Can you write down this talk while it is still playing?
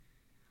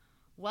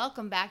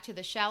Welcome back to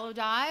the Shallow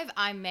Dive.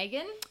 I'm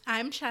Megan.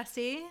 I'm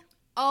Chessie.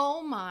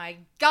 Oh my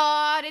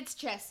God, it's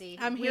Chessie.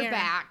 We're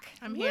back.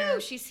 I'm here.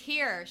 She's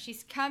here.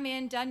 She's come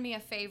in, done me a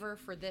favor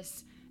for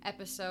this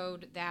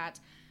episode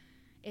that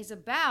is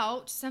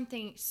about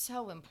something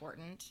so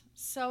important,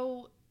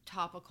 so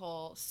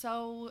topical,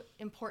 so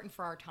important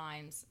for our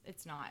times.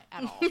 It's not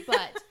at all,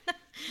 but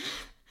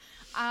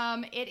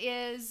it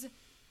is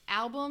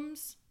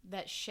albums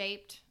that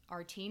shaped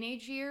our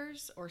teenage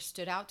years or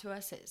stood out to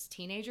us as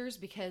teenagers,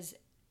 because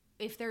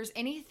if there's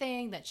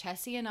anything that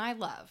Chessie and I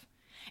love,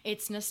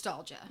 it's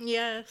nostalgia.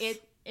 Yes.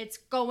 It's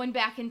going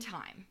back in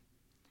time.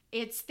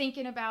 It's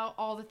thinking about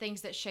all the things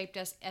that shaped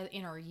us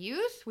in our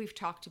youth. We've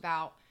talked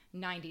about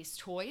 90s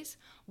toys.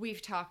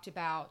 We've talked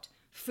about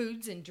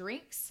foods and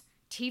drinks,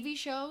 TV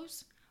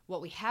shows.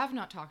 What we have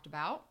not talked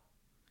about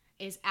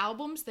is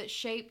albums that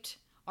shaped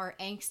our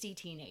angsty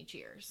teenage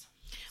years.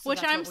 So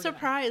which I'm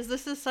surprised.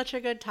 This is such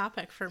a good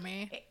topic for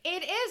me.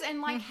 It is.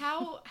 And like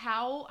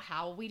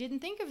how we didn't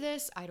think of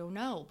this, I don't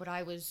know. But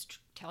I was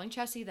telling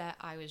Chessie that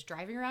I was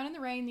driving around in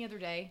the rain the other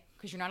day,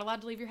 because you're not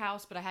allowed to leave your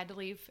house, but I had to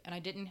leave. And I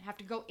didn't have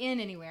to go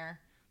in anywhere,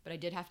 but I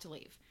did have to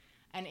leave.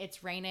 And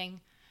it's raining.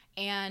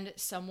 And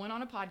someone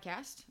on a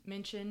podcast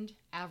mentioned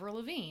Avril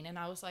Lavigne. And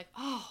I was like,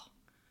 oh,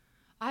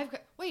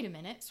 wait a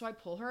minute. So I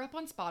pull her up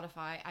on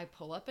Spotify. I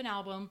pull up an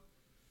album,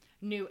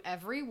 knew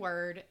every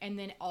word, and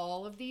then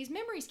all of these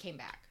memories came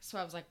back. So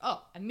I was like,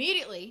 oh,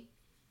 immediately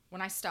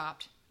when I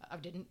stopped, I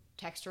didn't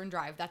text her and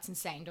drive. That's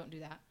insane. Don't do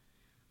that.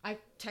 I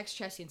text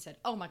Chessie and said,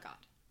 oh my God,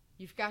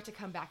 you've got to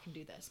come back and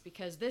do this,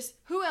 because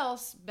who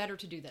else better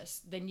to do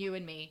this than you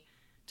and me,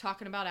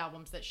 talking about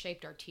albums that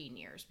shaped our teen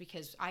years,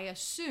 because I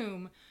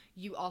assume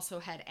you also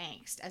had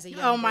angst as a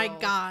young girl. Oh my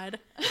God.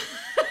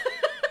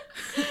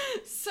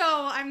 So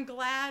I'm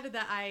glad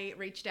that I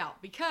reached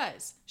out,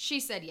 because she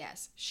said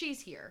yes.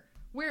 She's here.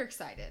 We're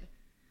excited.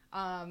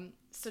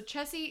 So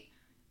Chessie,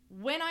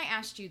 when I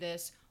asked you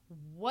this,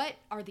 what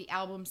are the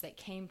albums that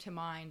came to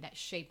mind that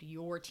shaped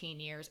your teen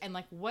years? And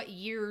like, what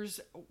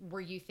years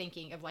were you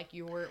thinking of? Like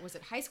was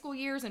it high school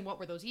years, and what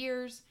were those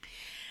years?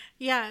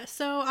 Yeah,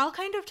 so I'll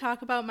kind of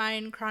talk about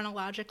mine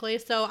chronologically.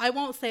 So I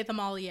won't say them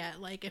all yet,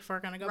 like if we're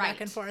going to go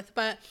back and forth.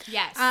 But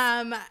yes.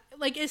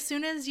 Like as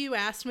soon as you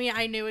asked me,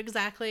 I knew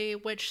exactly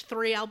which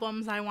 3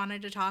 albums I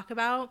wanted to talk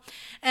about.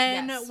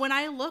 And when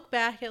I look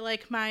back at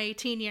like my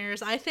teen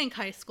years, I think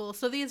high school.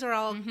 So these are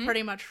all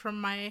pretty much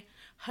from my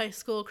high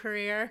school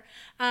career.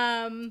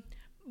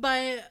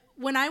 But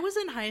when I was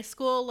in high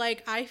school,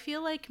 like, I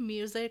feel like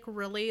music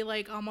really,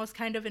 like, almost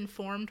kind of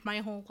informed my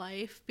whole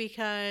life,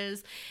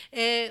 because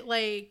it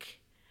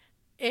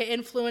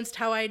influenced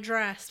how I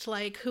dressed,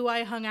 like, who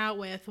I hung out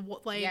with,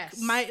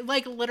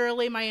 like,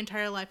 literally my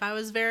entire life. I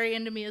was very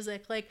into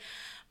music. Like,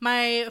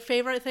 my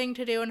favorite thing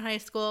to do in high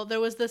school, there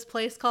was this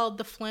place called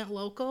the Flint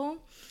Local,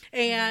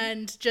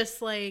 and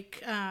just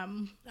like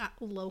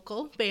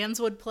local bands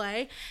would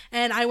play,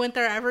 and I went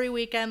there every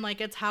weekend.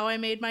 Like, it's how I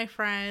made my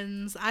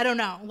friends. I don't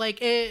know,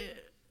 like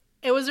it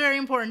was very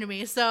important to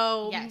me.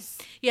 So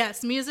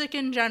yes, music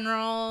in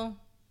general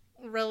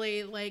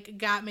really like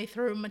got me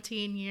through my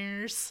teen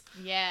years.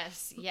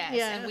 Yes.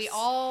 And we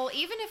all,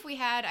 even if we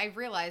had, I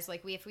realized,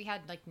 like, if we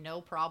had like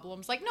no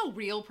problems, like no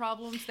real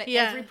problems, that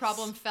every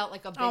problem felt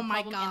like a big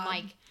problem. God. And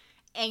like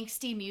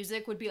angsty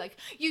music would be like,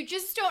 you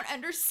just don't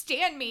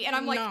understand me. And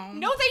I'm like,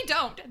 no, they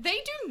don't. They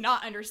do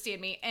not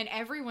understand me. And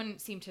everyone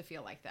seemed to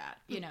feel like that,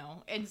 you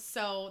know? And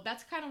so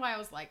that's kind of why I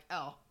was like,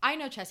 oh, I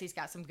know Chessie's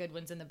got some good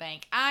ones in the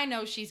bank. I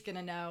know she's going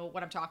to know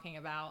what I'm talking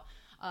about.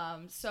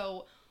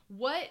 So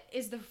what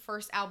is the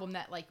first album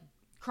that, like,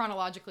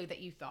 chronologically that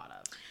you thought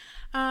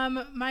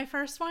of? My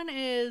first one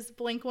is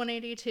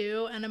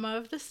Blink-182, Enema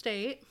of the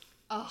State.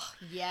 Oh,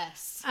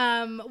 yes.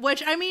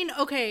 Which, I mean,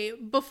 okay,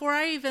 before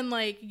I even,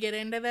 like, get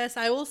into this,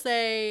 I will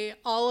say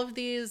all of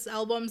these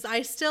albums,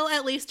 I still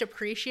at least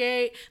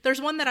appreciate. There's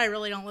one that I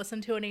really don't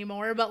listen to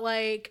anymore, but,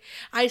 like,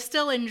 I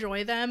still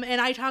enjoy them. And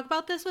I talk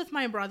about this with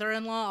my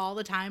brother-in-law all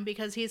the time,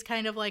 because he's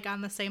kind of, like, on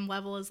the same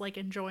level as, like,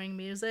 enjoying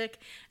music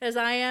as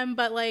I am.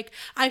 But, like,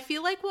 I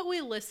feel like what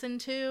we listen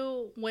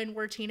to when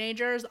we're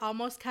teenagers,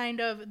 almost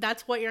kind of,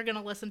 that's what you're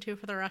gonna listen to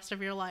for the rest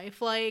of your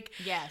life. Like,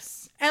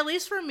 yes. At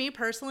least for me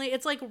personally,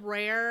 it's, like,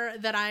 rare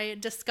that I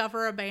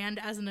discover a band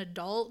as an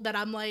adult that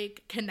I'm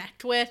like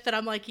connect with, that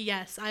I'm like,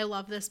 yes, I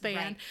love this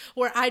band,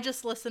 where I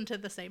just listen to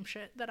the same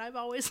shit that I've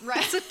always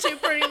listened to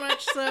pretty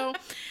much. So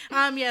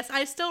yes,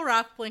 I still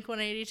rock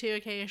Blink-182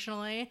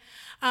 occasionally,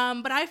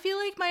 but I feel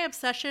like my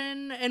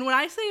obsession, and when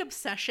I say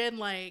obsession,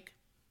 like,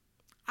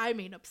 I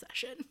mean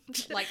obsession.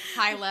 Like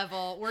high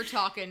level. We're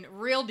talking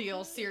real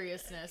deal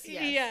seriousness.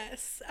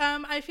 Yes.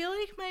 I feel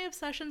like my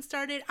obsession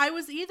started, I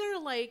was either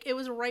like, it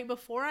was right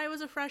before I was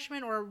a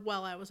freshman or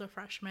while I was a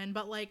freshman,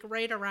 but like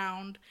right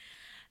around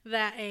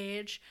that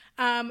age.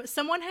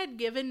 Someone had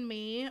given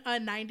me a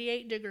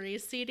 98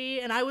 Degrees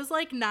CD, and I was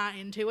like not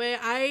into it.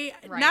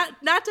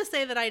 Not to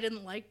say that I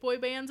didn't like boy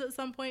bands at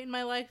some point in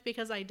my life,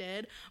 because I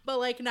did, but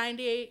like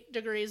 98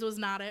 Degrees was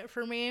not it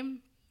for me.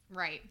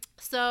 Right.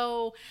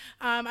 So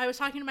I was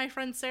talking to my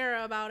friend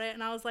Sarah about it,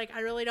 and I was like, I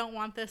really don't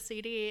want this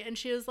CD. And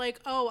she was like,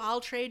 oh,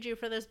 I'll trade you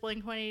for this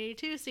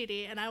Blink-182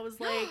 CD. And I was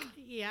like,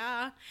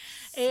 yeah.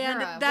 Sarah,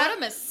 And that, what a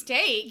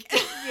mistake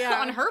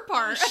yeah, on her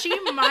part.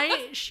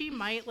 she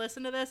might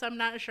listen to this. I'm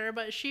not sure,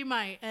 but she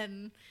might.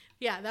 And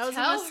yeah, that was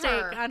Tell a mistake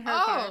her. on her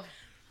part.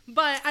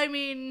 But I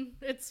mean,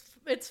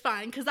 it's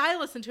fine because I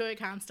listen to it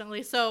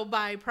constantly. So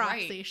by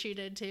proxy, right. she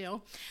did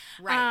too.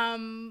 Right.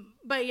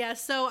 But yeah,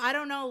 so I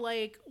don't know.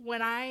 Like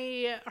when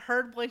I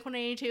heard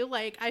Blink-182,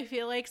 like I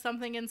feel like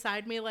something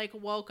inside me like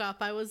woke up.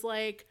 I was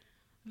like,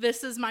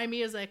 this is my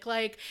music.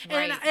 Like,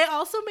 right. And it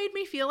also made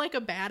me feel like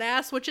a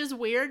badass, which is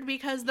weird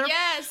because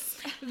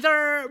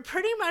they're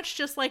pretty much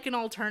just like an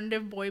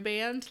alternative boy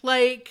band.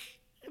 Like.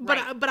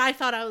 But I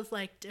thought I was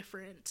like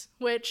different,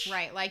 which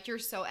right, like you're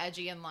so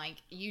edgy and like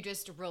you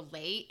just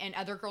relate, and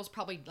other girls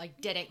probably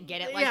like didn't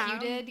get it like you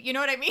did. You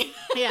know what I mean?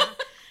 Yeah,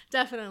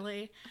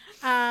 definitely.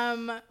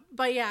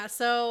 But yeah,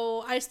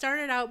 so I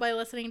started out by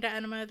listening to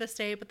Enema of the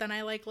State, but then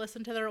I like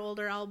listened to their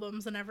older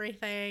albums and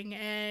everything,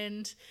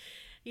 and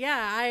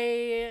yeah,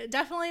 I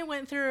definitely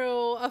went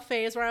through a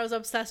phase where I was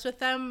obsessed with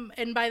them.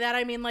 And by that,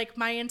 I mean, like,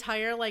 my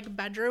entire, like,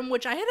 bedroom,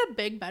 which I had a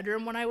big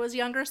bedroom when I was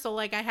younger. So,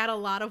 like, I had a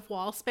lot of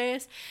wall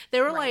space.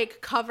 They were, like,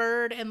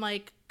 covered in,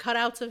 like,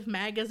 cutouts of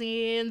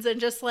magazines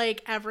and just,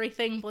 like,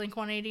 everything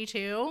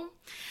Blink-182.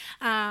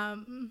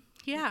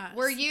 Yeah.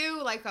 Were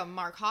you like a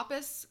Mark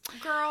Hoppus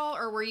girl,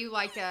 or were you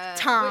like a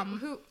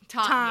Tom?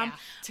 Tom. Yeah,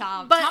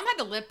 Tom. But, Tom had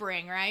the lip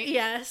ring, right?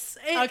 Yes.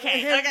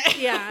 Okay.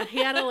 Yeah,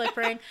 he had a lip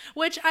ring,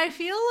 which I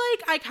feel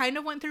like I kind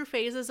of went through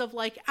phases of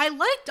like I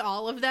liked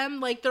all of them.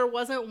 Like there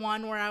wasn't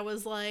one where I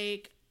was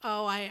like,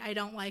 oh, I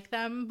don't like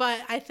them. But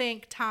I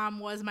think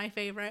Tom was my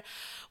favorite,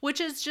 which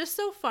is just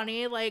so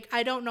funny. Like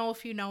I don't know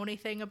if you know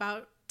anything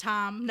about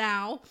Tom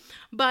now,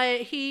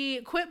 but he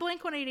quit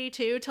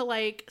Blink-182 to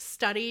like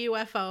study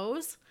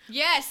UFOs.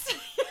 Yes. So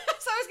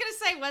I was going to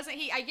say, wasn't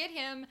he? I get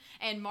him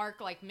and Mark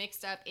like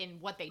mixed up in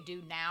what they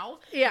do now.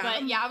 Yeah.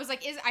 But yeah, I was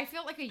like, I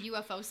feel like a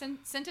UFO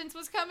sentence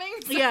was coming.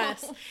 So.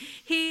 Yes.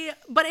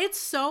 But it's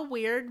so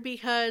weird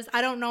because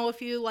I don't know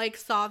if you like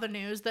saw the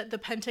news that the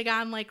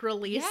Pentagon like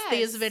released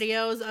these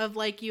videos of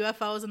like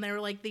UFOs and they were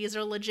like, these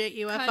are legit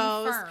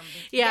UFOs. Confirmed.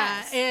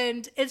 Yeah. Yes.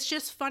 And it's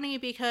just funny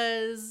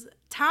because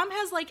Tom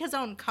has like his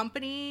own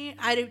company.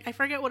 I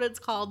forget what it's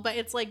called, but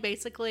it's like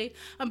basically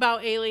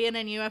about alien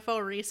and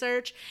UFO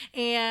research.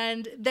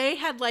 And they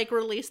had like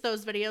released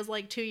those videos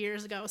like 2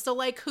 years ago. So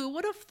like who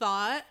would have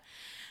thought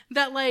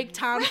that like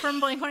Tom from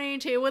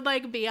Blink-182 would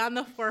like be on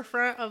the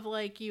forefront of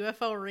like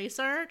UFO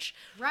research?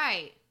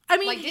 Right. I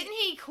mean, like, didn't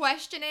he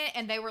question it?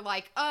 And they were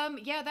like,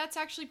 yeah, that's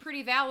actually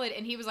pretty valid.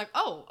 And he was like,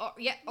 oh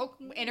yeah. Oh.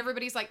 And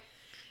everybody's like,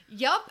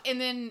 yup. And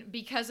then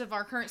because of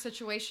our current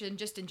situation,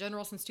 just in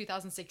general, since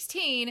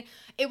 2016,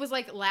 it was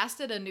like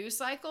lasted a news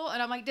cycle. And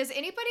I'm like, does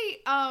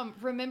anybody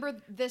remember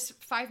this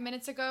 5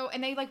 minutes ago?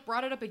 And they like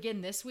brought it up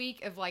again this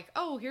week of like,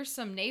 oh, here's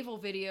some naval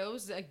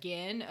videos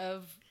again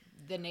of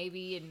the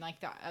Navy and like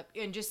the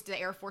and just the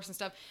Air Force and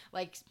stuff,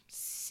 like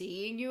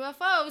seeing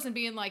UFOs and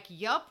being like,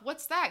 yup,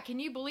 what's that? Can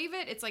you believe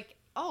it? It's like,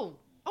 oh,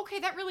 okay,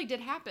 that really did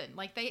happen.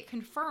 Like they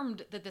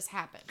confirmed that this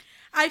happened.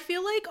 I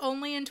feel like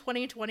only in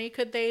 2020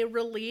 could they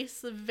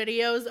release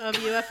videos of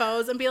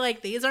UFOs and be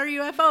like, these are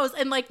UFOs,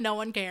 and like no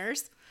one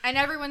cares. And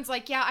everyone's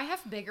like, yeah, I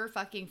have bigger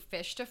fucking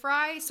fish to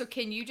fry, so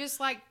can you just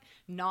like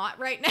not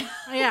right now?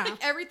 Yeah. Like,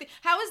 everything.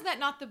 How is that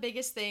not the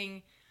biggest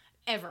thing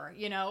ever,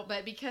 you know?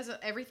 But because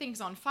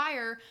everything's on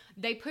fire,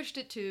 they pushed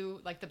it to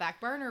like the back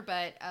burner.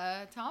 But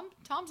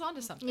Tom's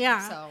onto something.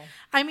 Yeah. So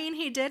I mean,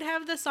 he did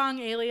have the song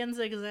 "Aliens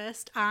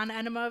Exist" on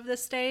Enema of the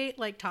State,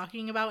 like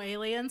talking about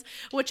aliens,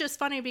 which is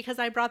funny because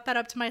I brought that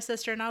up to my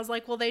sister and I was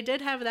like, well, they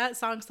did have that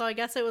song, so I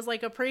guess it was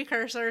like a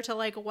precursor to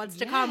like what's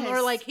to come,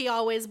 or like he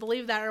always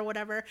believed that or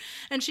whatever.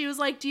 And she was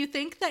like, do you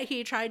think that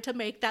he tried to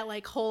make that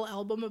like whole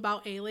album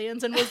about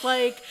aliens and was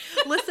like,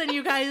 listen,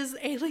 you guys,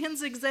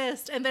 aliens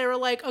exist? And they were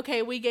like,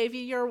 okay, we gave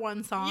you your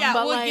one song. Yeah,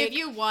 but we'll like, give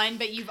you one,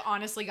 but you've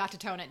honestly got to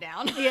tone it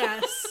down.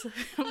 Yes.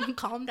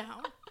 Calm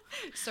down.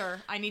 Sir,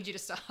 I need you to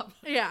stop.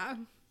 Yeah.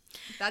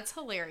 That's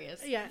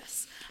hilarious.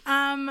 Yes.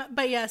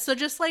 But yeah, so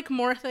just like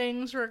more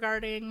things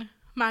regarding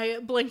my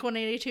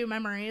Blink-182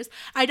 memories.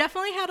 I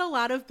definitely had a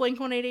lot of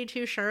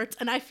Blink-182 shirts,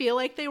 and I feel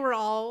like they were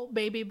all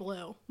baby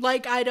blue.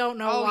 Like, I don't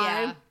know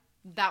why. Yeah.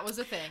 That was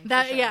a thing.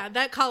 That sure. Yeah,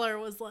 that color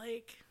was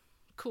like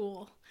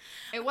cool.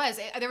 It was.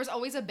 There was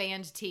always a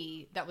band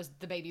tee that was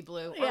the baby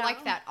blue, or Yeah.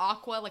 like that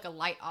aqua, like a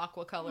light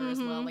aqua color as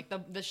well, like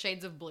the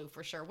shades of blue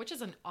for sure, which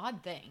is an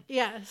odd thing.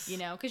 Yes. You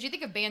know, because you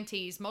think of band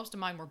tees, most of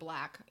mine were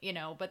black, you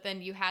know, but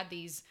then you had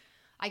these,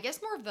 I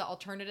guess more of the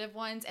alternative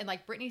ones, and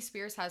like Britney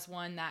Spears has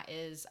one that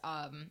is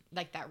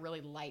like that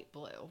really light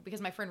blue,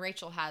 because my friend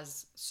Rachel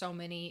has so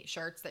many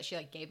shirts that she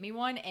like gave me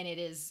one, and it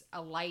is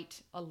a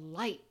light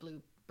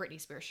blue Britney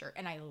Spears shirt,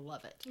 and I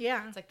love it.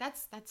 Yeah. It's like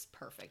that's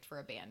perfect for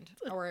a band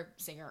or a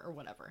singer or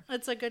whatever.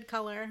 It's a good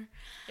color.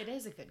 It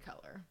is a good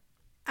color.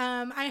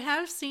 I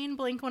have seen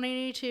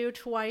Blink-182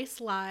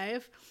 twice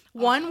live.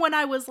 One when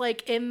I was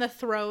like in the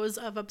throes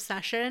of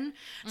Obsession.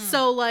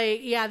 So like,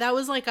 yeah, that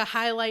was like a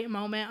highlight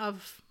moment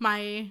of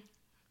my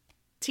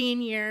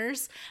teen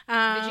years.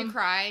 Did you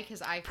cry?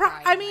 Because I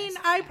cried.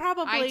 I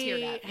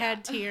probably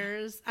had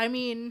tears. I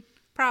mean,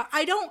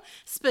 I don't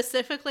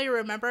specifically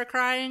remember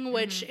crying,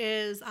 which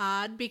is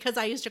odd because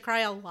I used to cry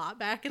a lot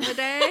back in the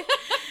day,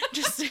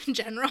 just in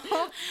general.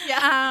 Yeah,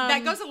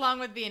 that goes along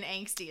with being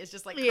angsty. It's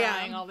just like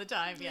crying all the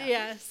time. Yeah.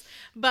 Yes.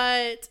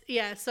 But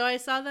yeah, so I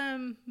saw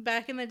them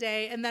back in the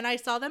day, and then I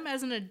saw them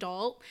as an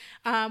adult,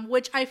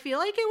 which I feel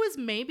like it was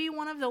maybe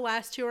one of the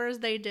last tours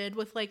they did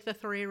with like the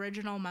 3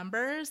 original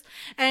members,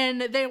 and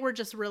they were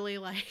just really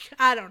like,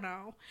 I don't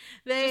know,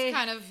 just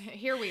kind of,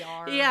 here we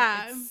are.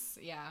 Yeah.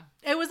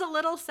 It was a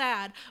little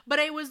sad, but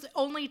it was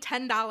only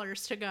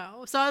 $10 to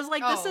go. So I was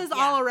like, this is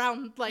all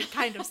around like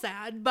kind of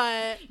sad,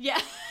 but yeah.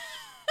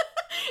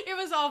 It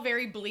was all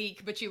very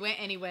bleak, but you went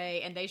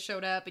anyway, and they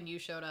showed up, and you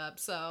showed up,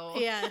 so...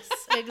 Yes,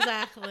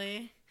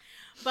 exactly.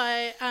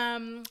 But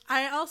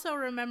I also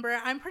remember,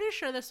 I'm pretty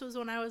sure this was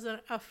when I was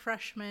a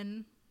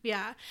freshman,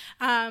 yeah.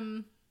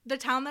 The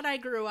town that I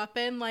grew up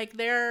in, like,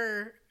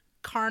 their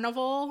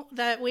carnival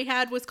that we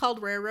had was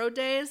called Railroad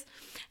Days,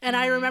 and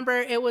I remember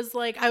it was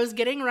like I was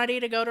getting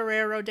ready to go to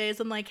Railroad Days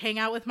and like hang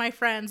out with my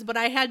friends, but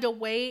I had to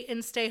wait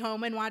and stay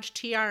home and watch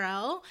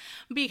TRL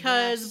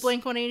because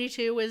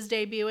Blink-182 was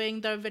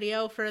debuting the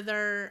video for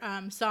their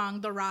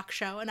song The Rock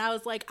Show, and I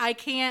was like, I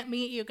can't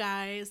meet you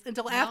guys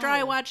until after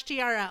I watch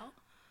TRL.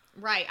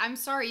 Right. I'm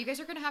sorry. You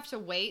guys are going to have to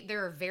wait.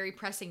 There are very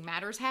pressing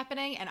matters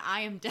happening, and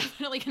I am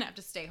definitely going to have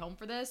to stay home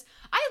for this.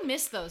 I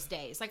miss those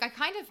days. Like, I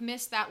kind of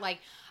miss that, like,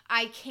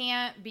 I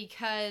can't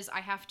because I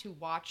have to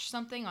watch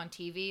something on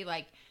TV.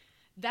 Like,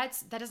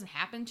 that doesn't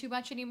happen too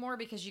much anymore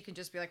because you can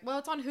just be like, well,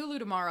 it's on Hulu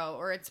tomorrow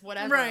or it's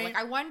whatever. Right. Like,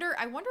 I wonder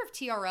if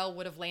TRL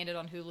would have landed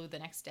on Hulu the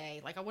next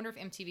day. Like, I wonder if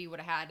MTV would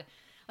have had,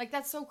 like,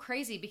 that's so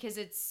crazy because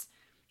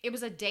it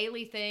was a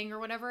daily thing or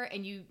whatever,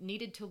 and you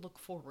needed to look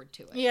forward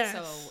to it. Yes.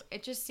 So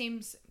it just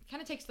seems,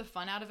 kind of takes the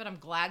fun out of it. I'm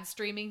glad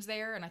streaming's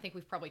there, and I think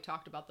we've probably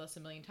talked about this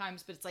a million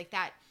times, but it's like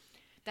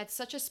that's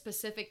such a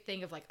specific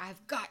thing of like,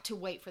 I've got to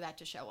wait for that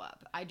to show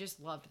up. I just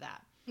loved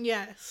that.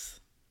 Yes.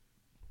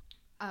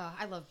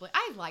 I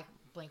like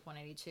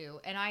Blink-182,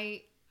 and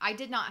I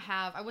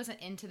wasn't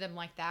into them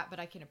like that, but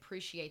I can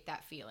appreciate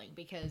that feeling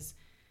because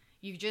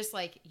you just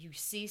like, you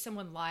see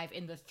someone live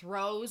in the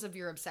throes of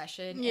your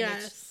obsession,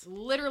 and it's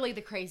literally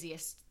the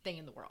craziest thing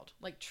in the world.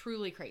 Like,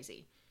 truly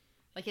crazy.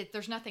 Like,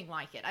 there's nothing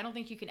like it. I don't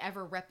think you can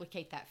ever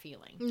replicate that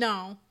feeling.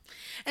 No.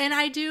 And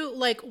I do,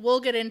 like,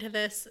 we'll get into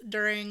this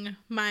during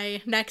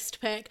my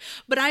next pick,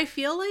 but I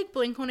feel like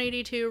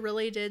Blink-182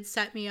 really did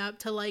set me up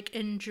to, like,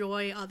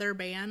 enjoy other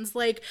bands.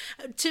 Like,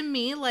 to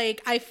me,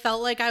 like, I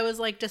felt like I was,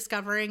 like,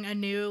 discovering a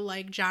new,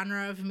 like,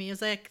 genre of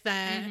music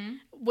that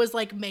was,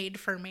 like, made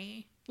for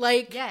me.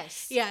 Like,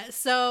 yes. Yeah,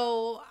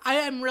 so I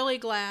am really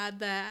glad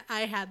that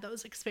I had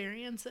those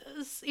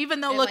experiences. Even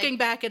though looking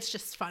back, it's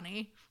just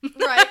funny.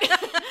 Right.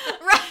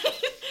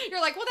 Right. You're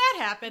like, well,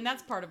 that happened.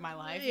 That's part of my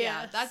life.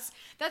 Yes. Yeah.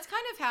 That's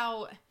kind of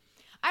how,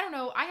 I don't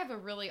know. I have a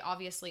really,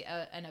 obviously,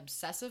 an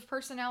obsessive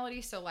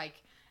personality. So,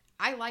 like,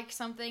 I like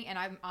something and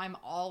I'm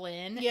all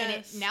in.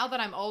 Yes. And now that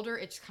I'm older,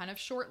 it's kind of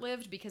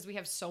short-lived because we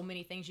have so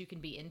many things you can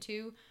be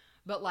into.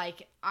 But,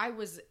 like, I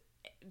was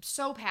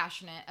so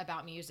passionate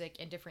about music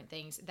and different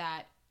things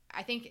that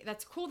I think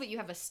that's cool that you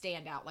have a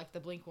standout like the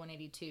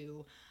Blink-182.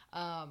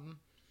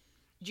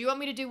 Do you want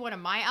me to do one of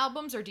my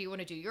albums or do you want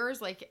to do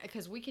yours? Like,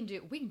 because we can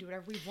do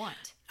whatever we want.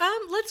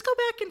 Let's go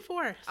back and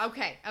forth.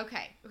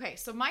 Okay.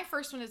 So my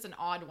first one is an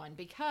odd one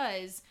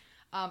because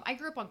I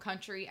grew up on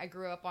country. I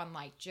grew up on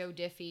like Joe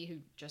Diffie, who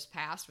just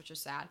passed, which is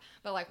sad.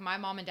 But like my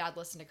mom and dad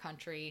listened to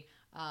country.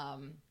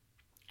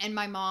 And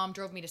my mom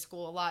drove me to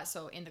school a lot.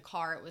 So in the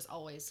car, it was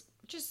always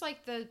just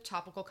like the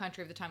topical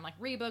country of the time, like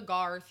Reba,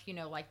 Garth, you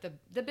know, like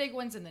the big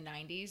ones in the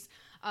 90s.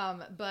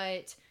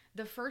 But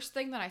the first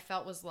thing that I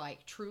felt was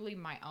like truly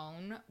my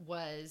own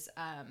was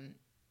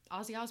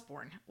Ozzy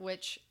Osbourne,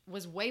 which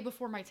was way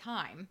before my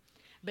time.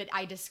 But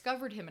I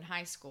discovered him in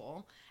high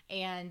school.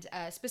 And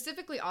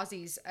specifically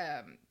Ozzy's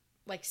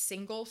like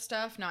single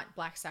stuff, not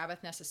Black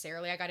Sabbath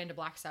necessarily. I got into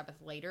Black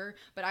Sabbath later.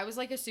 But I was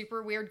like a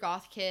super weird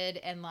goth kid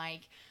and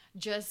like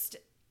just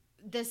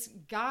this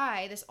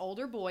guy, this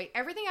older boy,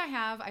 everything I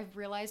have, I've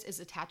realized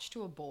is attached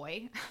to a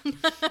boy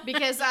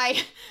because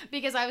I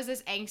was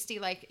this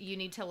angsty, like, you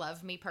need to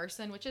love me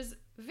person, which is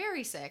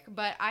very sick.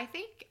 But I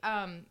think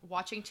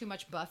watching too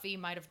much Buffy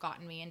might have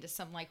gotten me into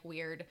some like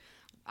weird,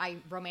 I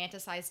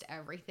romanticized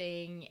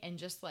everything and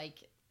just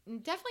like,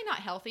 definitely not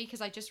healthy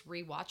because I just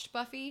rewatched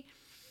Buffy.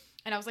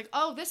 And I was like,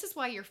 oh, this is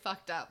why you're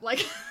fucked up. Like,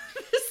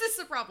 this is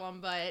the problem,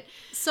 but...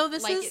 So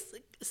this like is...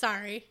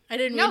 Sorry, I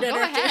didn't mean to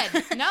interrupt. No, go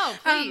ahead. No,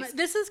 please.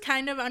 This is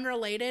kind of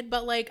unrelated,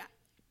 but like...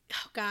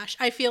 Oh, gosh.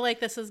 I feel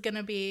like this is going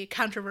to be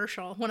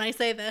controversial when I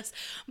say this.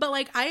 But,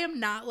 like, I am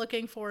not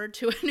looking forward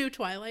to a new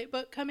Twilight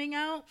book coming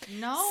out.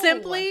 No.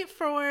 Simply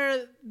for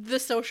the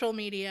social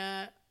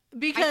media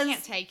Because I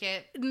can't take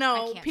it.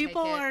 No,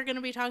 people are going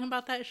to be talking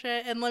about that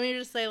shit. And let me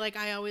just say, like,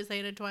 I always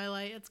hated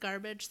Twilight. It's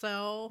garbage.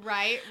 So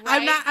right.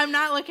 I'm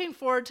not looking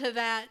forward to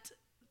that.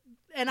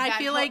 And I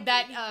feel like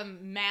that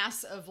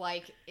mass of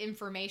like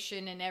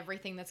information and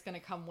everything that's going to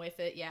come with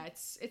it. Yeah,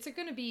 it's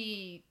going to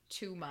be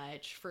too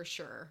much for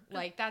sure.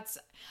 Like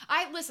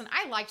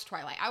I liked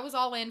Twilight. I was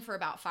all in for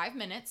about 5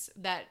 minutes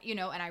and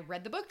I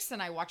read the books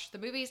and I watched the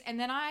movies, and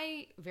then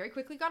I very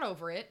quickly got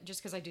over it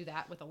just because I do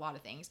that with a lot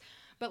of things.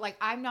 But like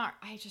I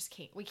just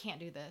can't. We can't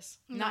do this.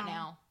 No. Not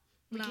now.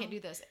 We can't do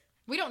this.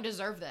 We don't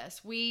deserve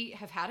this. We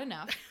have had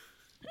enough.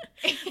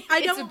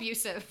 It's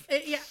abusive.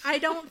 I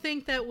don't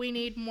think that we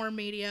need more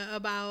media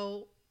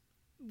about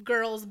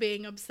girls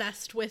being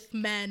obsessed with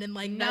men and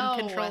like men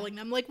controlling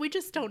them. Like, we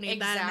just don't need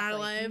that in our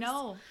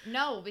lives.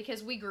 No,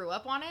 because we grew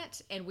up on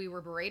it and we were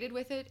berated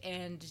with it,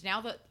 and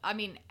now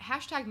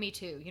hashtag me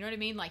too. You know what I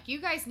mean? Like, you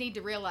guys need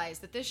to realize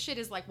that this shit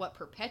is like what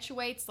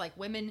perpetuates like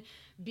women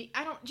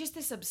just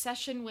this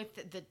obsession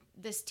with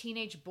this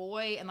teenage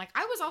boy. And like,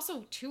 I was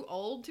also too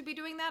old to be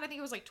doing that. I think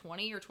it was like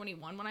 20 or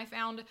 21 when I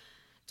found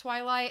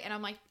Twilight, and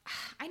I'm like,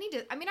 I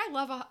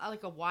love a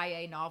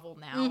YA novel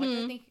now. Mm-hmm.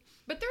 Like, I think,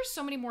 but there's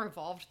so many more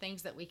evolved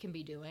things that we can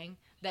be doing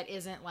that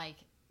isn't like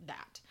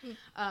that.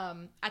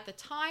 At the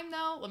time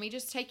though, let me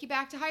just take you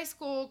back to high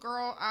school,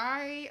 girl.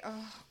 I'll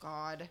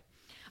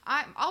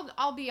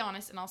be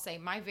honest and I'll say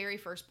my very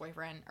first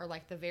boyfriend, or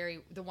like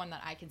the one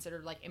that I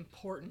considered like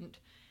important,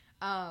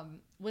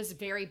 was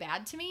very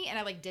bad to me, and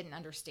I like didn't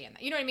understand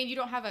that. You know what I mean? You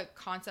don't have a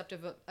concept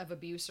of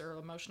abuse or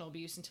emotional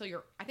abuse until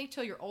you're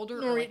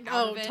older or like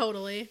out of it.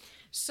 Totally.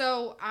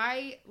 So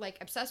I like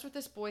obsessed with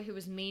this boy who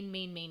was mean.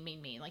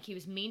 Like, he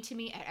was mean to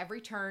me at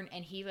every turn,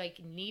 and he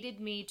like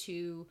needed me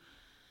to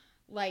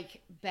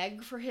like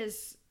beg for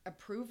his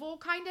approval,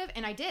 kind of,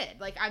 and I did.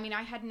 Like, I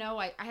had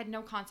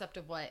no concept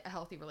of what a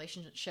healthy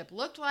relationship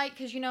looked like,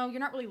 because you're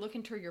not really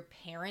looking to your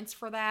parents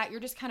for that.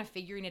 You're just kind of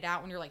figuring it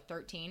out when you're like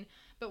 13.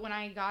 But when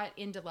I got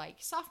into like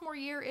sophomore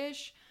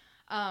year-ish,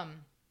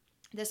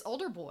 this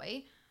older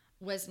boy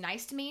was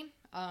nice to me.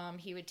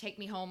 He would take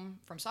me home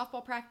from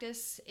softball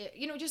practice,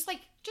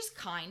 just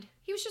kind.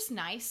 He was just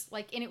nice,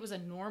 like, and it was a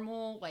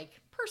normal like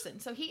person.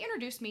 So he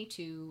introduced me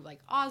to like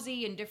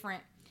Ozzy and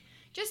different,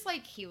 just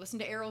like he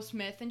listened to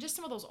Aerosmith and just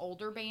some of those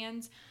older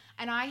bands.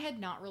 And I had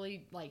not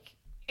really like,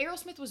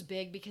 Aerosmith was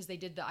big because they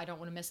did the I Don't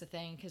Want to Miss a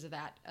Thing because of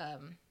that,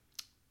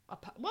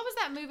 what was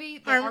that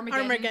movie?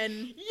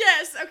 Armageddon.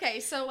 Yes.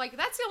 Okay. So like,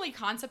 that's the only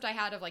concept I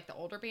had of like the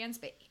older bands,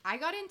 but I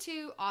got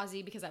into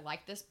Ozzy because I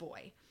liked this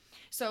boy.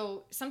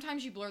 So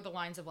sometimes you blur the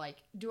lines of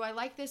like, do I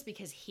like this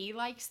because he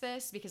likes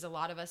this? Because a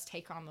lot of us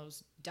take on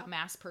those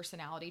dumbass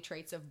personality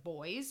traits of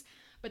boys.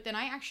 But then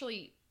I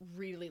actually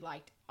really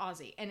liked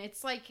Ozzy. And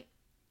it's like,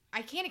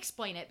 I can't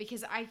explain it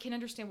because I can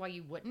understand why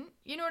you wouldn't.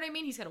 You know what I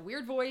mean? He's got a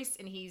weird voice,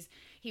 and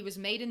he was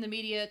made in the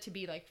media to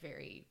be like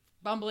very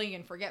bumbling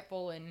and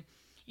forgetful, and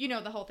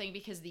the whole thing,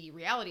 because the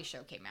reality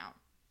show came out.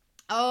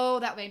 Oh,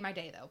 that made my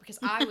day though, because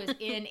I was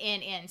in.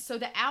 So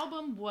the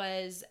album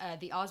was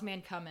The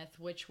Ozman Cometh,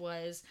 which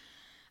was,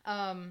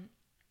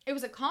 it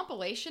was a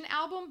compilation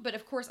album, but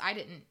of course I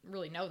didn't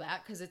really know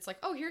that, because it's like,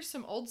 oh, here's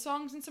some old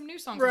songs and some new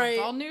songs. Right.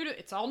 It's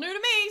all new to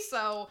me.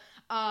 So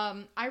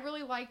I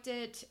really liked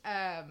it.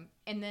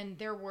 And then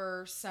there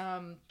were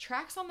some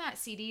tracks on that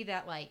CD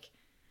that like,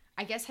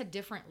 I guess had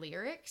different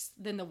lyrics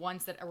than the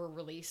ones that were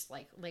released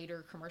like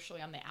later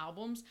commercially on the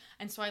albums.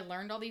 And so I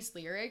learned all these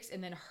lyrics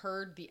and then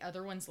heard the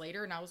other ones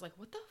later, and I was like,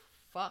 what the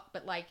fuck?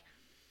 But like,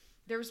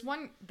 there's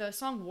one, the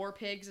song War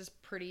Pigs is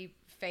pretty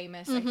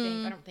famous, I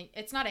think. I don't think,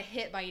 it's not a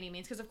hit by any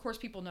means, because of course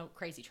people know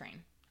Crazy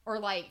Train, or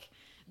like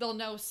they'll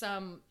know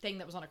something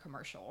that was on a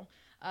commercial.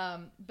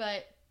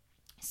 But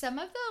some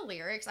of the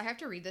lyrics, I have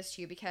to read this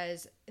to you,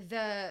 because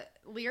the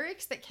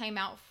lyrics that came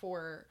out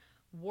for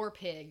War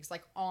Pigs,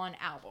 like on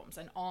albums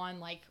and on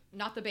like,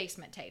 not the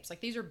basement tapes,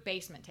 like these are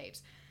basement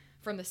tapes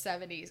from the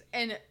 70s.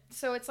 And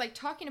so it's like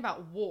talking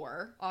about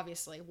war,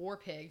 obviously, war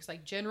pigs,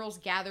 like generals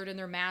gathered in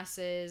their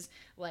masses,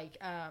 like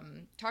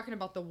talking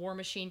about the war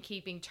machine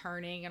keeping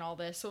turning and all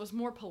this. So it was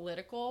more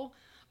political.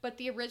 But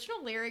the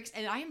original lyrics,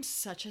 and I am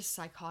such a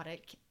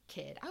psychotic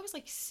kid. I was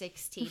like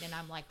 16 and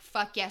I'm like,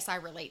 fuck yes, I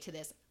relate to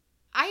this.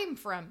 I am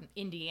from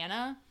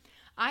Indiana.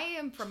 I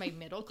am from a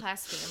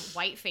middle-class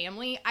white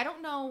family. I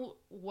don't know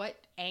what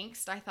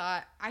angst I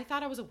thought. I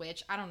thought I was a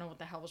witch. I don't know what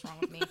the hell was wrong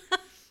with me.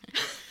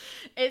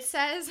 It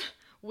says,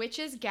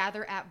 witches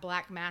gather at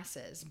black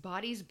masses,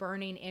 bodies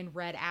burning in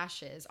red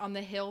ashes. On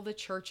the hill, the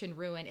church in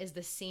ruin is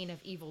the scene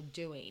of evil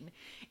doing.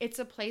 It's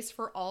a place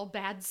for all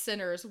bad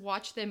sinners.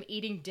 Watch them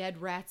eating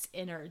dead rats'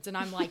 innards. And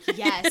I'm like,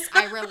 yes,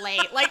 I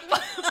relate. Like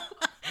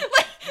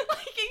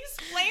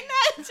explain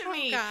that to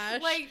me.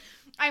 Gosh. Like,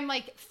 I'm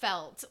like,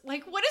 felt.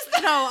 Like, what is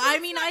that? No, I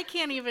mean, I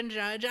can't even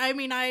judge. I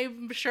mean,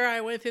 I'm sure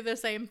I went through the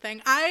same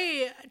thing.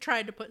 I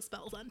tried to put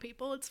spells on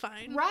people. It's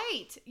fine.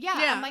 Right. Yeah.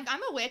 I'm like,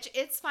 I'm a witch.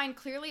 It's fine.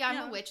 Clearly,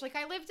 I'm a witch. Like,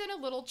 I lived in a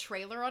little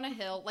trailer on a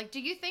hill. Like, do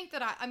you think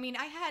that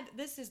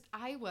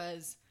I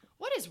was,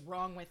 what is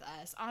wrong with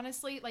us?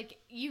 Honestly, like,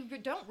 you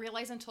don't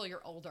realize until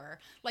you're older,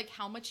 like,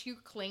 how much you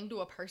cling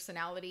to a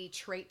personality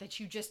trait that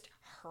you just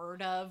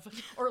heard of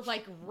or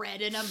like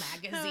read in a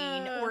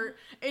magazine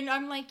and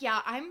I'm like,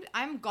 yeah,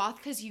 I'm goth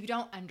because you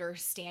don't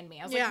understand me.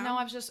 I was like, no,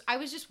 I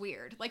was just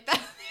weird. Like,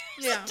 that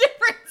there's a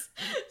difference.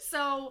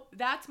 So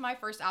that's my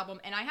first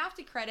album, and I have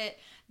to credit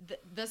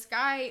this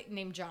guy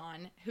named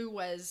John, who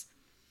was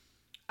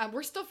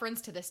we're still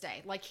friends to this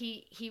day. Like,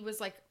 he was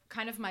like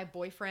kind of my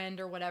boyfriend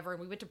or whatever,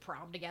 and we went to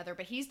prom together,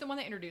 but he's the one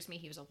that introduced me.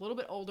 He was a little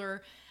bit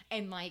older,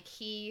 and like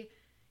he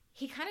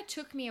kind of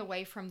took me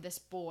away from this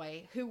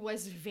boy who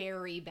was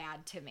very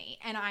bad to me.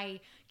 And I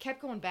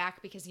kept going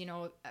back because, you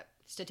know,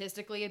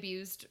 statistically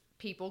abused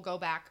people go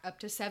back up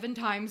to 7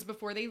 times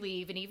before they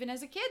leave, and even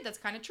as a kid that's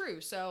kind of true.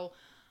 So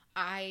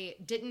I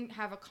didn't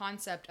have a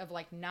concept of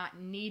like not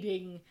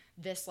needing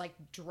this like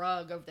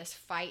drug of this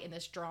fight and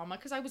this drama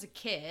because I was a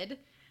kid.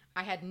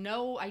 I had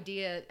no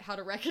idea how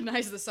to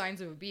recognize the signs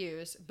of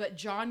abuse, but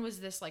John was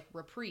this like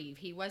reprieve.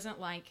 He wasn't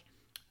like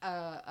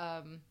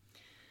what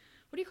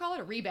do you call it?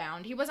 A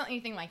rebound. He wasn't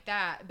anything like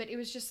that, but it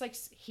was just like,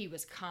 he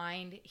was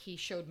kind. He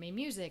showed me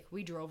music.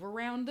 We drove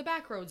around the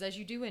back roads as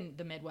you do in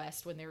the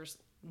Midwest when there's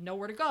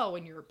nowhere to go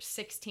when you're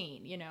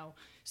 16, you know?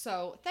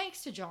 So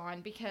thanks to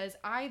John, because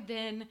I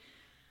then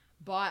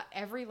bought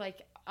every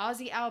like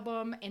Ozzy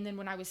album, and then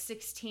when I was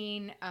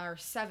 16 or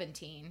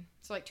 17,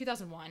 so like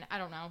 2001, I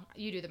don't know,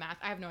 you do the math,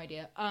 I have no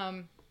idea,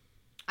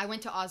 I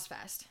went to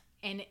Ozfest,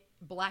 and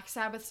Black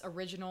Sabbath's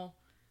original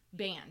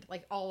band,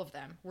 like all of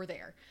them were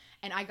there,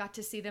 and I got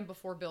to see them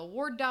before Bill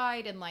Ward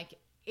died, and like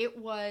it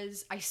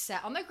was, I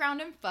sat on the ground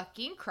and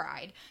fucking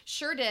cried.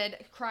 Sure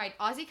did. Cried.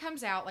 Ozzy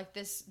comes out, like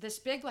this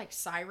big like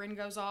siren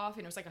goes off,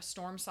 and it was like a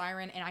storm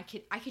siren, and I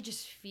could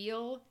just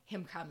feel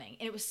him coming.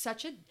 And it was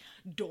such a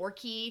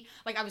dorky,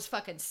 like I was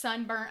fucking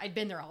sunburnt. I'd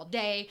been there all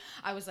day.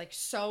 I was like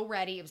so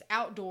ready. It was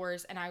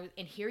outdoors, and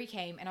here he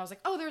came, and I was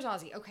like, oh, there's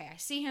Ozzy. Okay, I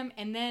see him.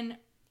 And then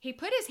he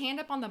put his hand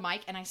up on the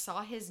mic, and I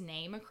saw his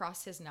name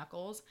across his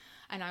knuckles,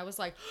 and I was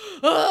like,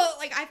 oh,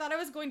 like I thought I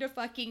was going to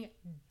fucking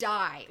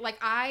die. Like,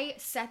 I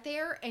sat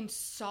there and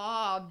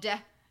sobbed,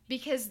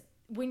 because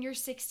when you're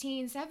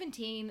 16,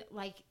 17,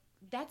 like,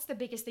 that's the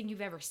biggest thing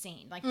you've ever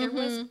seen. Like, there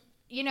was,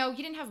 you know,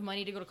 you didn't have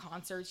money to go to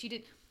concerts.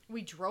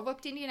 We drove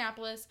up to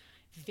Indianapolis.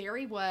 There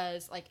he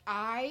was. Like,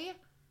 I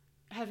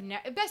have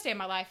best day of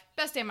my life.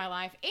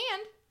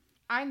 And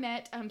I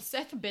met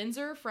Seth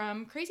Benzer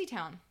from Crazy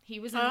Town. He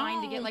was in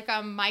line to get like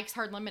Mike's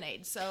Hard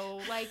Lemonade. So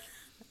like,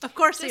 of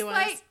course he was.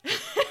 Like,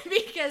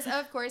 because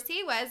of course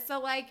he was. So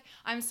like,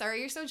 I'm sorry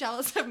you're so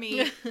jealous of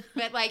me,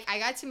 but like I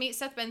got to meet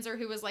Seth Benzer,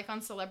 who was like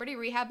on Celebrity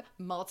Rehab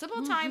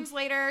multiple times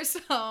later.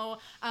 So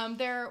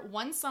their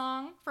one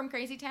song from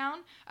Crazy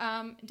Town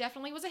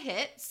definitely was a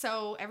hit.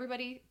 So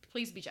everybody,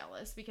 please be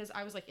jealous, because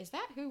I was like, is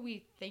that who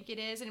we think it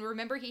is? And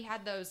remember, he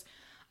had those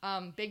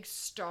big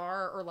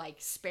star or like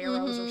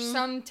sparrows or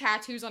some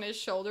tattoos on his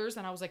shoulders,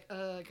 and I was like,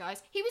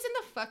 guys, he was in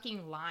the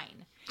fucking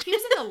line. He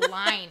was in the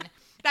line.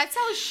 That's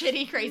how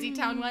shitty Crazy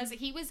Town was.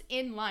 He was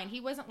in line.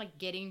 He wasn't like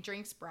getting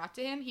drinks brought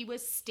to him. He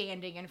was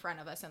standing in front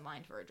of us in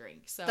line for a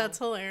drink. So that's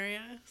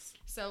hilarious.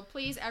 So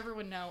please,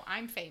 everyone know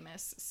I'm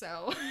famous.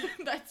 So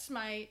that's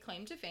my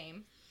claim to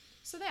fame.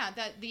 So yeah,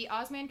 that the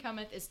Ozman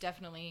Cometh is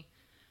definitely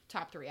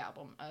top 3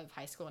 album of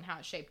high school, and how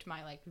it shaped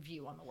my like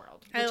view on the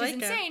world, which is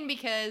insane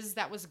because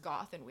that was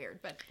goth and weird,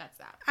 but that's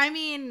that. I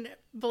mean,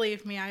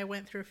 believe me, I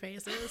went through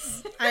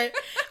phases.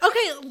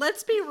 Okay,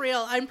 let's be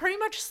real, I'm pretty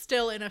much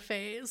still in a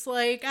phase,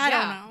 like I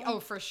don't know. Oh,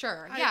 for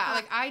sure.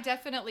 Like I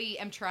definitely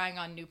am trying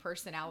on new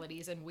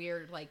personalities and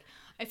weird, like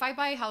if I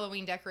buy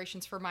Halloween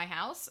decorations for my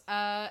house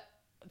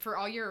for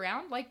all year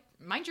round, like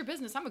mind your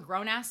business, I'm a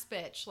grown-ass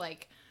bitch.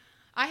 Like,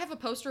 I have a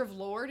poster of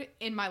Lorde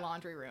in my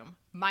laundry room.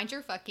 Mind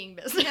your fucking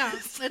business. Yeah,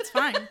 it's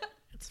fine.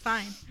 It's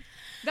fine.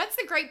 That's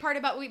the great part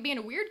about being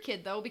a weird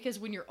kid, though, because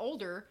when you're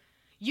older,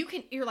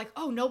 you're like,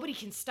 oh, nobody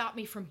can stop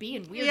me from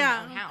being weird in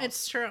my own house.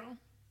 It's true.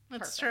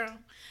 It's true.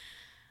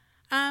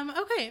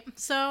 Okay,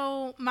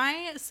 so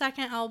my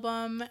second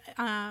album,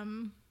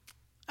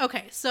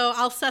 okay, so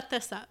I'll set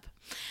this up.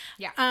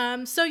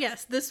 Yeah. So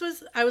yes,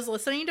 I was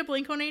listening to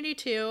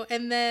Blink-182,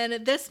 and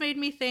then this made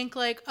me think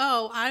like,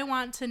 oh, I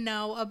want to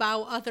know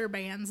about other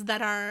bands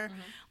that are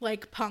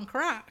like punk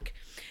rock.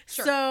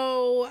 Sure.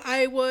 So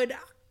I would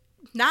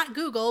not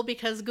Google,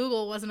 because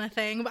Google wasn't a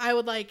thing, but I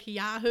would like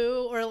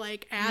Yahoo or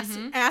like Ask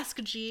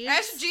Jeeves.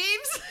 Ask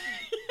Jeeves?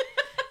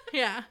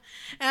 Yeah.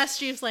 Ask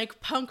Jeeves,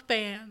 like punk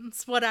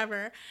bands,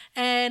 whatever.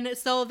 And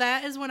so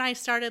that is when I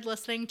started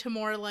listening to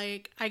more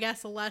like, I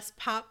guess, less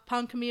pop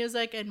punk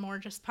music and more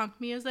just punk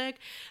music.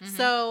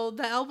 So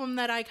the album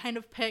that I kind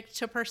of picked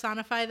to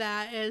personify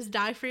that is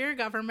Die for Your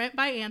Government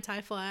by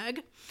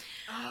Anti-Flag.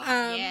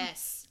 Oh,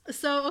 yes.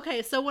 So,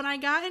 okay. So when I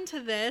got into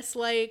this,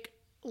 like,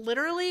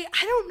 literally,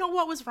 I don't know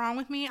what was wrong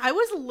with me. I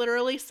was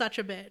literally such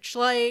a bitch.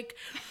 Like,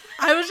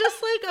 I was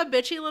just like a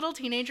bitchy little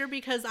teenager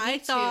because I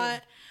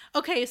thought...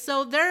 Okay,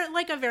 so they're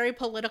like a very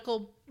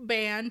political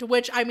band,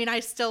 which, I mean, I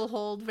still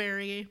hold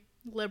very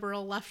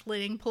liberal,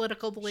 left-leaning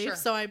political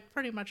beliefs, so I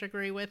pretty much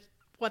agree with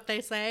what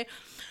they say. Right.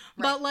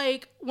 But,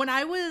 like, when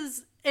I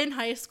was in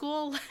high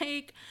school,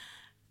 like,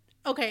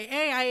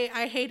 okay,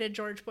 I hated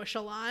George Bush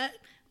a lot.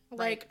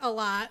 Like, a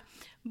lot.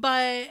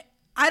 But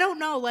I don't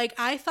know. Like,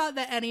 I thought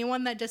that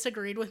anyone that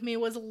disagreed with me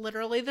was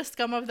literally the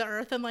scum of the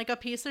earth and, like, a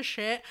piece of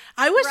shit.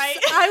 I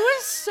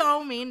was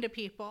so mean to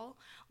people.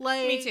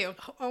 Like, me too.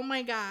 Oh,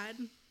 my God.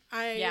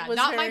 I was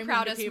not my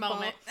proudest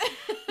moment.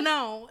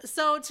 No.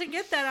 So to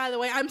get that out of the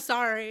way, I'm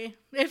sorry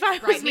if I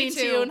was mean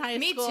to you in high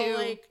school. Me too.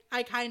 Like,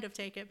 I kind of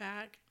take it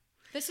back.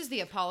 This is the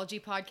apology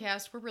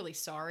podcast. We're really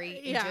sorry.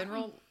 In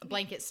general,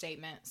 blanket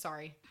statement.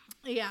 Sorry.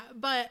 Yeah.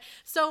 But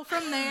so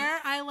from there,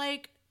 I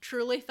like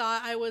truly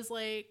thought I was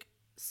like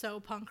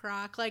so punk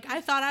rock. Like, I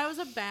thought I was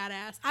a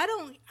badass. I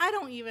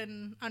don't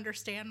even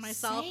understand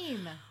myself.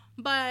 Same.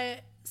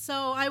 But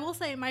so I will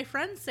say my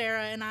friend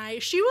Sarah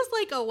and she was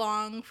like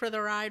along for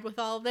the ride with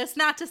all of this.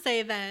 Not to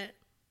say that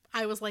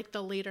I was like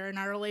the leader in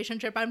our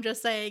relationship. I'm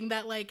just saying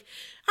that like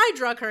I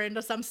drug her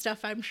into some stuff,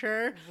 I'm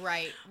sure.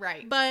 Right.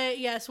 But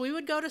yes, we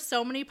would go to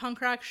so many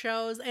punk rock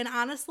shows. And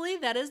honestly,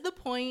 that is the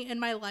point in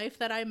my life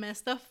that I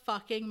miss the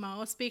fucking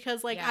most.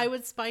 Because like I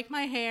would spike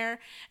my hair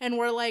and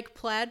wear like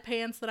plaid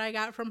pants that I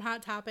got from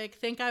Hot Topic.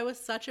 Think I was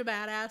such a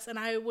badass. And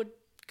I would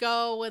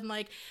go and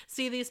like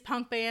see these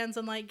punk bands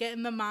and like get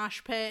in the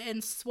mosh pit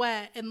and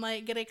sweat and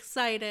like get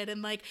excited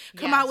and like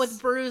come out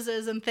with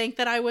bruises and think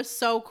that I was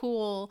so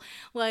cool.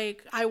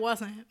 Like I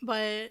wasn't,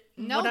 but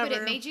no, whatever. But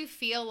it made you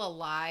feel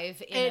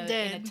alive in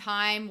a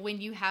time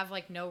when you have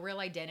like no real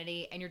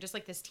identity and you're just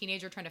like this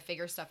teenager trying to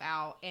figure stuff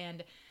out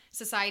and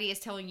society is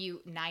telling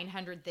you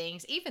 900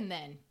 things. Even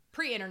then,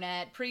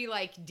 pre-internet,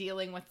 like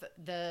dealing with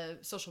the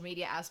social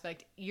media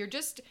aspect, you're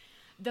just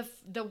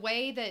the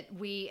way that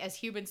we as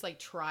humans like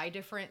try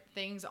different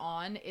things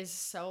on is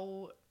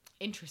so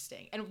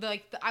interesting. And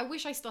like I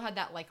wish I still had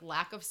that like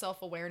lack of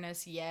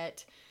self-awareness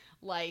yet,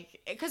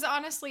 like because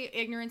honestly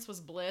ignorance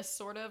was bliss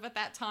sort of at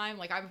that time.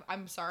 Like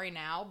I'm sorry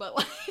now, but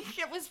like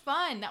it was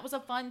fun. That was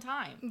a fun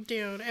time,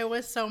 dude. It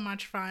was so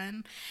much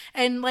fun.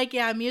 And like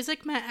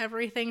music meant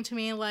everything to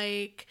me.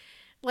 Like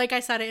I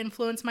said, it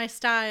influenced my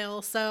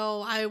style,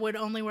 so I would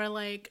only wear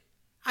like,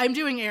 I'm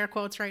doing air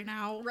quotes right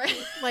now, right?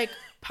 Like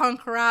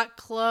punk rock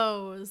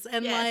clothes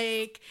and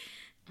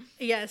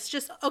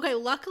just okay.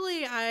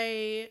 Luckily,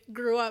 I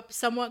grew up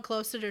somewhat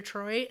close to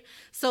Detroit,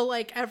 so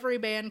like every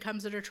band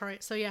comes to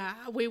Detroit. So yeah,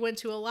 we went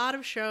to a lot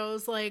of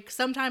shows. Like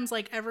sometimes,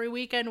 like every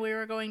weekend, we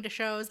were going to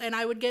shows, and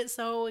I would get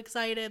so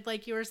excited.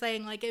 Like you were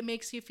saying, like it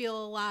makes you feel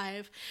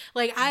alive.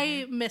 Like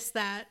I miss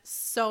that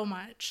so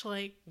much.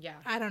 Like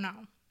I don't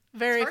know.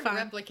 Very it's hard fun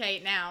to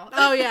replicate now.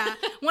 Oh yeah,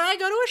 when I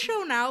go to a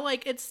show now,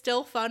 like it's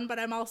still fun, but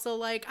I'm also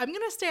like I'm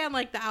gonna stay on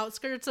like the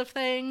outskirts of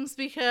things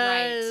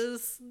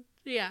because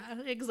yeah,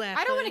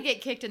 exactly. I don't want to get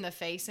kicked in the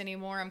face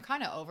anymore. I'm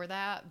kind of over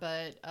that,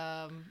 but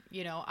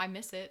I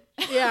miss it.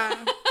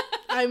 Yeah,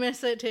 I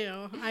miss it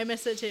too.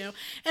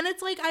 And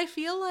it's like I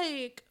feel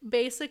like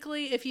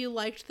basically if you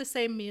liked the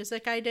same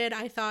music I did,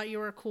 I thought you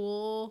were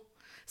cool.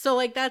 So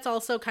like that's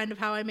also kind of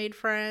how I made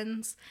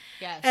friends.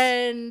 Yes.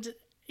 And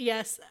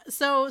yes.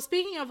 So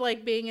speaking of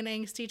like being an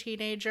angsty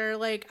teenager,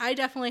 like I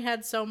definitely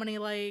had so many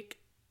like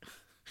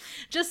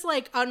just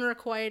like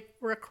unrequited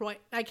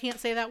I can't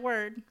say that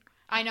word.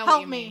 I know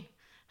what you mean.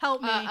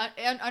 Help me.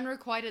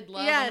 Unrequited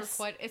love.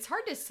 Yes. It's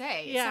hard to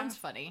say. It sounds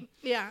funny.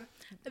 Yeah.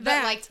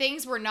 But like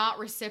things were not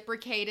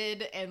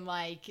reciprocated and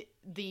like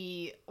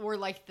the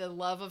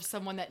love of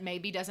someone that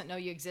maybe doesn't know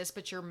you exist,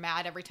 but you're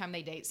mad every time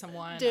they date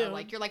someone. Dude. Or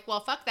like you're like, well,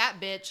 fuck that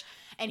bitch.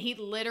 And he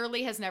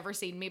literally has never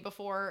seen me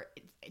before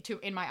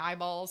in my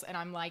eyeballs. And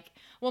I'm like,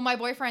 well, my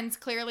boyfriend's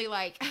clearly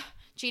like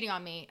cheating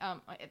on me.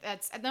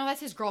 That's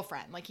his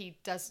girlfriend. Like he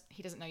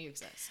doesn't know you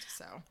exist.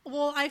 So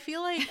well, I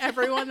feel like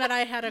everyone that I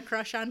had a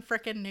crush on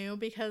freaking knew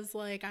because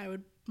like I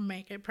would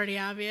make it pretty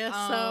obvious.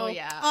 Oh, so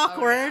yeah.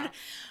 awkward. Oh,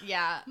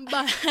 yeah.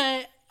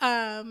 But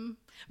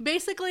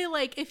basically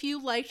like if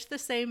you liked the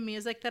same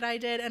music that I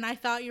did and I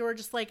thought you were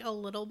just like a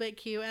little bit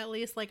cute, at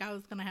least like I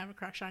was gonna have a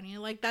crush on you.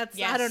 Like that's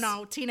I don't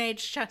know,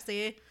 teenage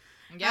Chessie.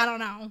 Yep. I don't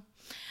know.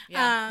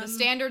 Yeah, the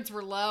standards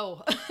were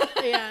low.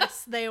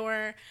 Yes, they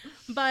were.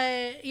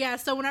 But yeah,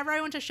 so whenever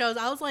I went to shows,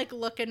 I was like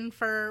looking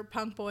for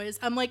punk boys.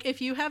 I'm like,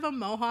 if you have a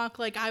mohawk,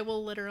 like I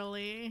will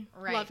literally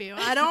love you.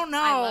 I don't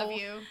know. I love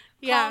you.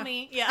 Yeah. Call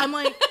me. Yeah. I'm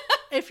like,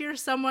 if you're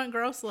somewhat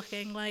gross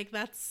looking, like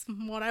that's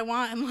what I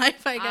want in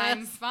life, I guess.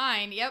 I'm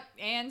fine. Yep.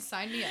 And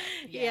sign me up.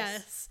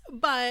 Yes.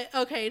 But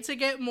okay, to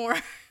get more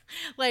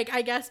like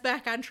I guess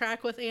back on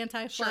track with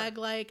Anti-Flag,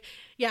 sure. Like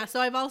yeah,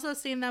 so I've also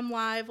seen them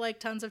live like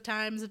tons of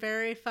times,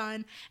 very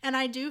fun. And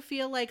I do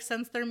feel like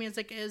since their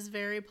music is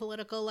very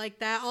political, like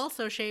that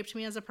also shaped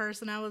me as a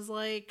person. I was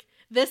like,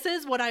 this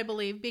is what I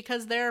believe,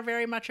 because they're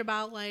very much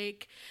about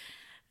like,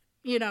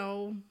 you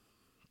know,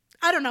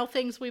 I don't know,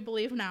 things we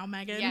believe now,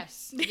 Megan.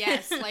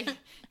 Yes, like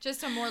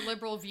just a more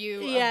liberal view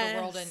of the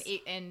world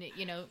and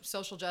you know,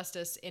 social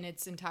justice in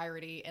its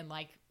entirety, and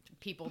like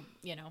people,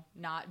 you know,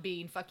 not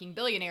being fucking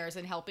billionaires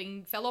and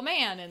helping fellow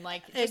man, and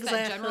like just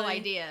that general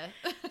idea.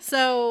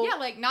 So yeah,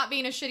 like not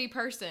being a shitty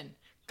person.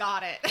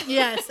 got it.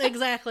 Yes,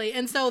 exactly.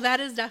 And so that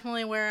is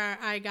definitely where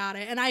I got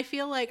it. And I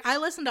feel like I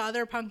listen to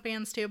other punk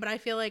bands too, but I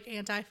feel like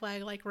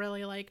Anti-Flag like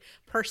really like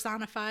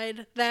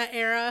personified that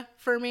era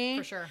for me.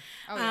 For sure.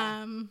 Oh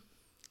yeah.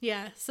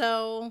 Yeah,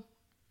 so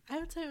I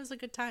would say it was a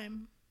good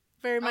time.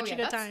 Very much a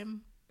good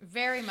time.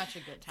 Very much a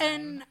good time.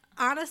 And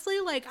honestly,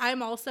 like,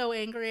 I'm also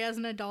angry as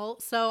an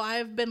adult, so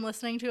I've been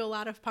listening to a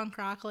lot of punk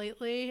rock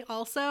lately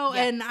also,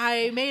 and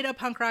I made a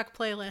punk rock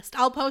playlist.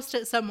 I'll post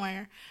it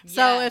somewhere.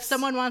 So if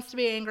someone wants to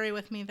be angry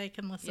with me, they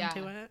can listen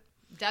to it.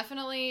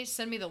 Definitely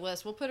send me the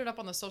list. We'll put it up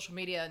on the social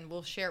media and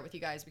we'll share it with you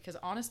guys because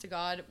honest to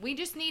God, we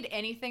just need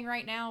anything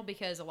right now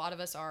because a lot of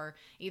us are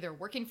either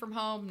working from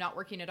home, not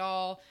working at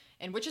all,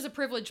 and which is a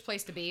privileged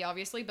place to be,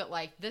 obviously, but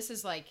like this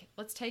is like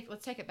let's take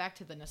it back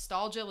to the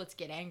nostalgia. Let's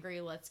get angry.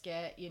 Let's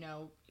get,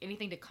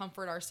 anything to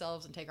comfort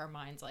ourselves and take our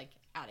minds like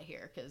out of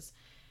here because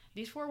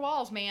these four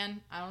walls,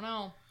 man, I don't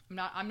know.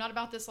 I'm not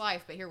about this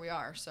life, but here we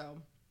are. So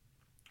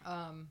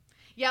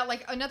yeah,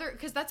 like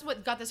because that's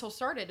what got this whole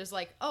started is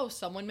like, oh,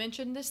 someone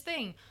mentioned this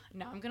thing.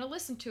 Now I'm going to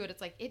listen to it.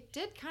 It's like, it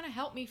did kind of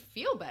help me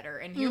feel better.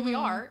 And here we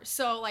are.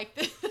 So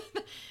like,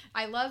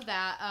 I love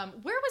that.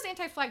 Where was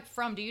Anti-Flag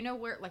from? Do you know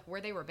where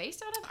they were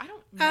based out of? I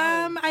don't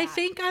know. I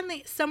think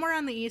somewhere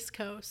on the East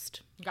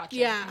Coast. Gotcha.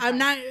 Yeah, okay. I'm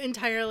not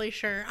entirely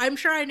sure. I'm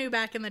sure I knew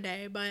back in the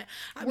day, but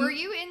were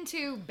you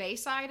into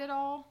Bayside at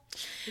all?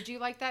 Did you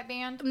like that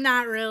band?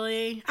 Not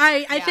really.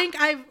 I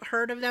think I've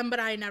heard of them, but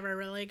I never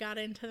really got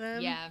into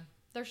them. Yeah.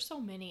 There's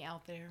so many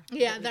out there.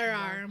 Yeah, there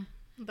are.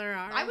 There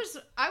are. I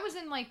was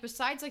in like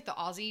besides like the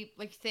Aussie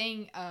like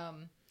thing.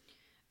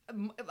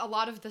 A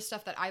lot of the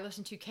stuff that I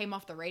listened to came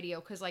off the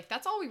radio because like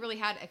that's all we really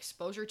had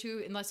exposure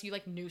to unless you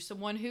like knew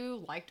someone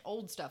who liked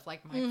old stuff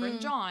like my friend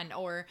John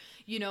or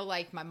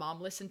like my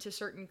mom listened to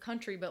certain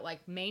country, but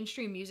like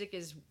mainstream music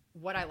is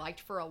what I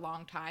liked for a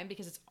long time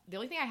because it's the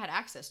only thing I had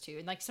access to.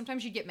 And like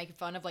sometimes you get making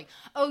fun of like,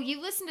 oh,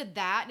 you listen to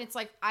that, and it's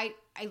like I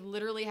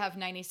literally have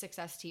 96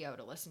 STO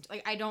to listen to.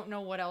 Like I don't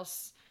know what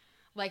else.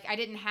 Like I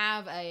didn't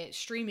have a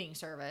streaming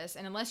service,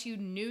 and unless you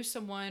knew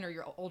someone or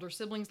your older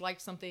siblings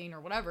liked something or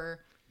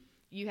whatever,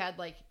 you had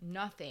like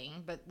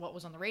nothing but what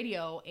was on the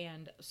radio.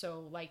 And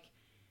so like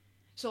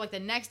the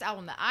next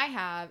album that I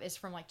have is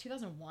from like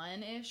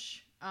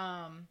 2001-ish.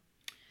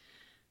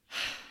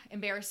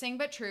 Embarrassing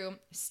but true.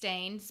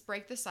 Stain's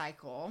Break the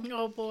Cycle.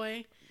 Oh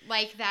boy.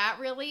 Like that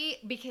really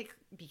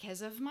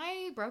because of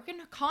my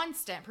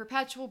constant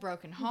perpetual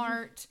broken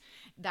heart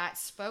that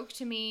spoke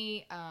to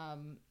me,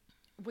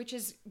 which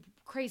is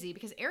crazy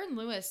because Aaron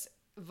Lewis,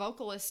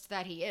 vocalist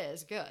that he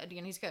is, good,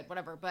 he's good,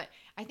 whatever, but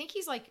I think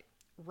he's like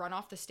run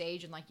off the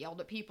stage and like yelled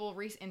at people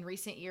in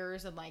recent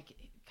years and like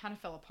kind of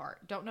fell apart.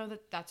 Don't know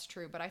that that's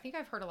true, but I think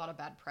I've heard a lot of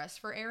bad press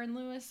for Aaron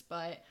Lewis.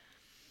 But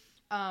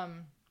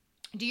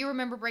do you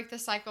remember Break the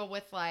Cycle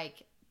with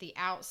like The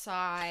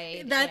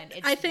Outside? And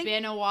It's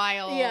Been a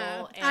While.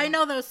 Yeah, I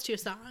know those two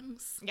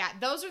songs. Yeah,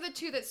 those are the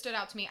two that stood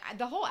out to me.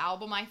 The whole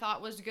album I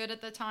thought was good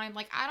at the time.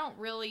 Like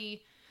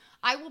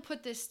I will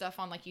put this stuff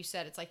on, like you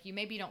said, it's like you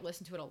maybe don't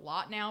listen to it a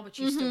lot now, but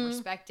you still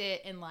respect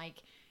it. And like,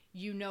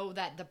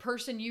 that the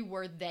person you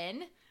were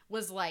then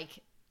was like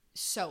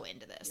so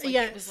into this. Like,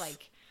 It was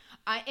like,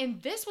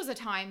 and this was a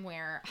time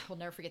where I'll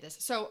never forget this.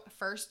 So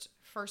first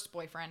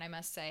boyfriend, I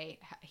must say,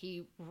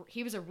 he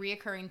was a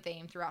reoccurring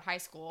theme throughout high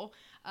school.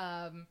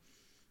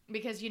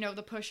 Because,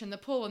 the push and the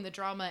pull and the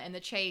drama and the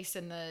chase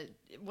and the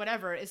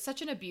whatever is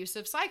such an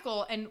abusive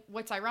cycle. And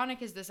what's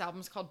ironic is this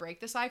album's called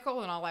Break the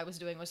Cycle, and all I was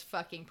doing was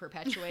fucking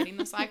perpetuating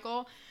the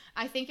cycle.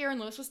 I think Aaron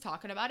Lewis was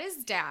talking about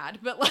his dad,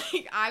 but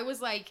like, I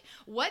was like,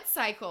 what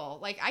cycle?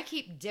 Like, I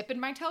keep dipping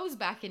my toes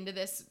back into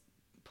this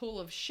pool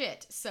of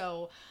shit.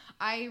 So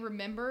I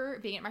remember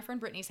being at my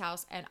friend Brittany's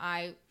house, and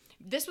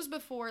this was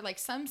before, like,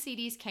 some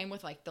CDs came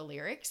with, like, the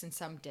lyrics and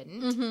some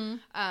didn't.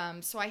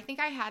 So I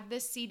think I had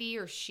this CD,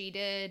 or she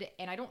did,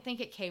 and I don't think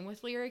it came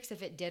with lyrics.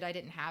 If it did, I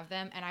didn't have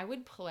them. And I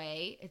would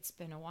play It's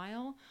Been a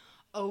While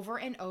over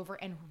and over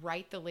and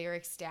write the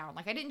lyrics down.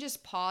 Like, I didn't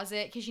just pause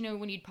it, because,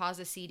 when you'd pause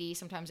a CD,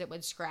 sometimes it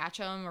would scratch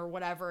them or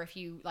whatever if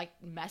you, like,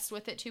 messed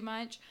with it too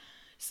much.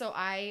 So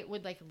I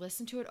would like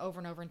listen to it over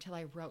and over until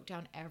I wrote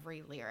down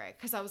every lyric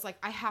because I was like,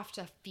 I have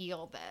to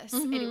feel this.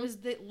 And it was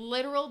the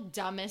literal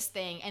dumbest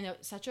thing and it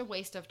was such a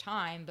waste of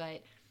time.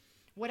 But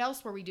what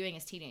else were we doing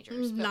as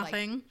teenagers?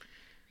 Nothing. Like,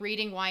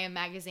 reading YM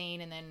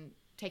magazine and then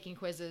taking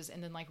quizzes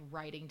and then like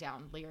writing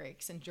down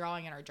lyrics and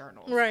drawing in our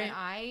journals. Right. And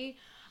I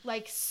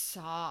like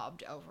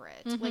sobbed over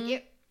it.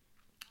 Like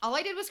all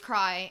I did was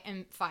cry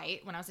and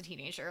fight when I was a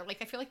teenager. Like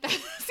I feel like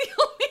that's the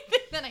only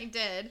thing that I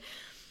did.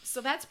 So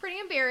that's pretty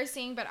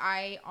embarrassing, but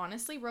I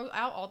honestly wrote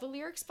out all the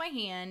lyrics by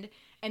hand,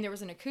 and there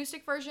was an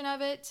acoustic version of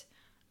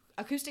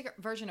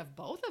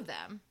both of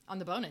them on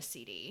the bonus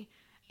CD.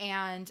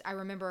 And I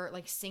remember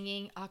like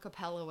singing a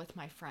cappella with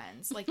my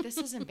friends. Like, this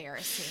is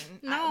embarrassing.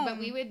 No. But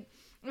we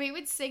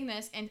would sing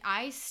this, and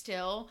I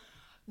still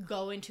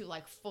go into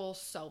like full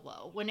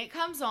solo. When it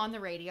comes on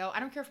the radio, I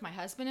don't care if my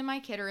husband and my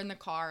kid are in the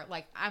car,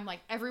 like I'm like,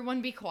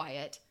 everyone be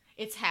quiet.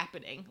 It's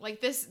happening. Like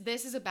this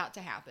is about to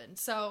happen.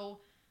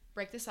 So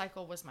Break the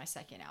Cycle was my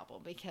second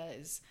album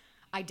because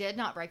I did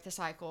not break the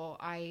cycle.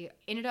 I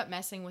ended up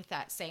messing with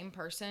that same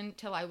person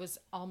till I was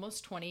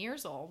almost 20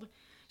 years old.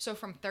 So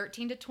from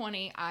 13 to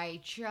 20, I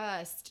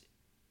just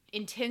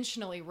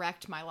intentionally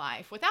wrecked my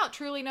life without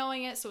truly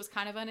knowing it. So it was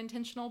kind of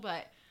unintentional,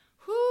 but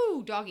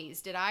whoo,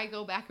 doggies, did I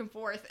go back and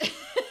forth.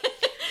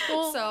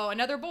 Well, so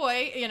another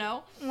boy, you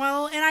know.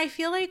 Well, and I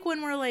feel like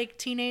when we're like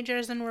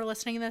teenagers and we're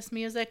listening to this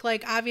music,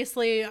 like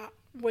obviously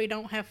we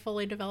don't have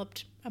fully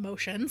developed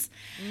emotions.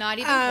 Not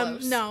even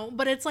close. No,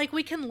 but it's like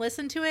we can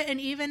listen to it, and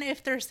even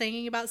if they're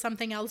singing about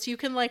something else, you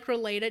can like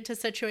relate it to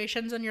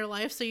situations in your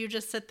life, so you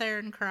just sit there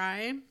and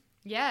cry.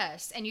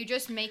 Yes, and you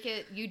just make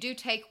it, you do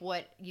take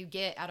what you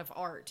get out of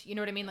art. You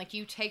know what I mean? Like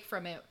you take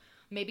from it,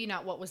 maybe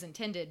not what was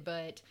intended,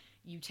 but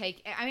you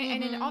take, I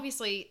mean, and then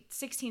obviously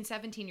 16,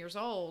 17 years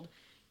old,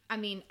 I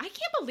mean, I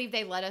can't believe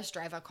they let us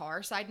drive a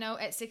car, side note,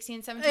 at 16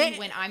 and 17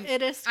 when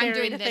it is scary I'm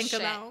doing to this think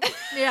shit. About.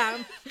 Yeah,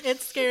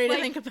 it's scary to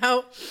think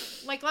about.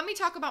 Like, let me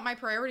talk about my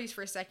priorities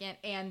for a second,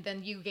 and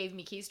then you gave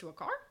me keys to a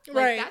car? Like,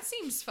 right. That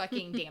seems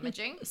fucking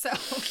damaging. So,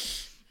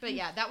 but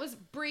yeah, that was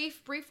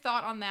brief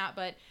thought on that,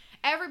 but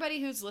everybody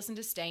who's listened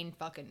to Stain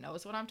fucking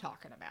knows what I'm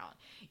talking about.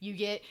 You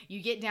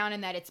get down in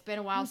that it's been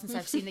a while since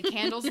I've seen the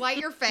candles light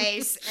your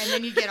face, and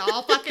then you get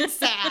all fucking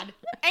sad.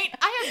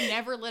 I have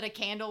never lit a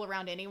candle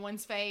around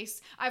anyone's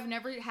face. I've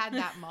never had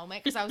that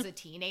moment because I was a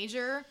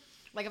teenager.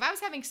 Like, if I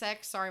was having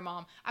sex, sorry,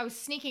 Mom, I was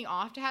sneaking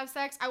off to have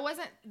sex.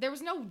 There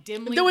was no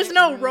dimly There was lit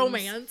no rooms.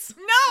 Romance.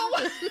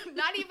 No,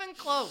 not even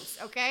close,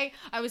 okay?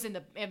 It was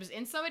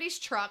in somebody's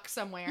truck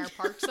somewhere,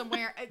 parked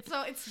somewhere.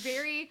 So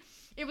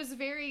it was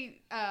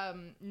very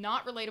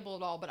not relatable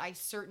at all, but I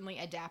certainly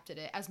adapted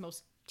it, as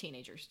most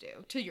teenagers do,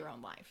 to your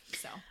own life.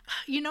 So,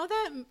 you know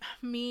that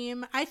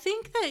meme? I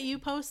think that you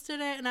posted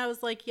it and I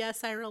was like,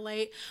 yes, I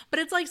relate. But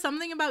it's like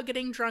something about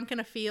getting drunk in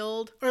a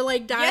field or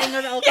like dying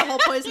of alcohol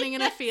poisoning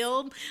in a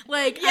field.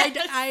 Like,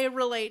 I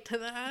relate to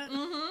that.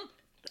 Mm-hmm.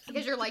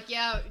 Because you're like,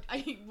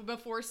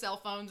 before cell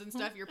phones and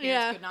stuff, your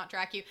parents could not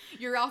track you.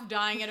 You're off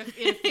dying in a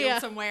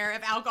field somewhere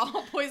of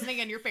alcohol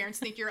poisoning, and your parents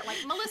think you're at like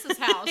Melissa's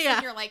house.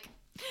 And you're like,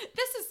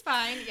 this is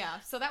fine.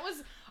 Yeah. So that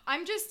was,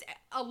 I'm just,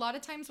 a lot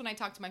of times when I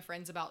talk to my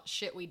friends about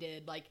shit we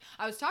did, like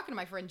I was talking to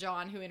my friend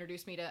John, who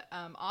introduced me to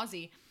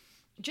Ozzy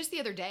just the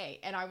other day.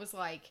 And I was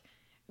like,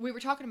 we were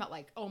talking about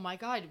like, oh my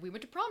God, we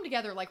went to prom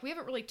together. Like, we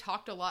haven't really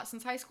talked a lot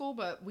since high school,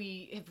 but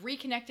we have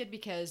reconnected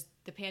because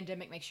the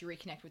pandemic makes you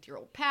reconnect with your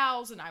old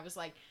pals. And I was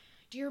like,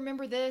 do you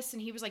remember this?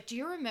 And he was like, do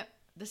you remember,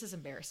 this is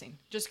embarrassing.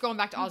 Just going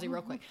back to Ozzy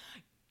real quick.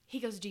 He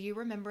goes, do you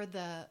remember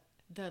the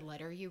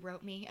letter you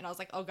wrote me? And I was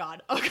like, oh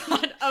God.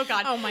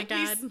 Oh my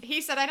God.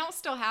 He said, I don't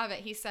still have it.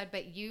 He said,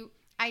 but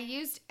I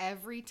used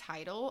every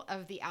title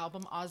of the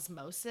album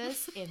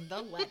Osmosis in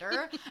the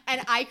letter,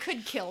 and I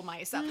could kill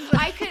myself.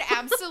 I could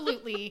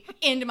absolutely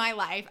end my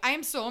life. I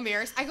am so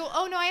embarrassed. I go,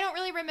 oh no, I don't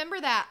really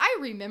remember that. I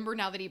remember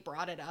now that he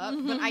brought it up,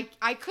 but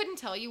I couldn't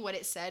tell you what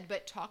it said,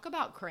 but talk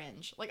about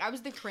cringe. Like, I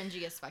was the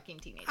cringiest fucking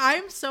teenager.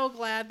 I'm so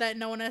glad that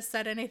no one has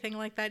said anything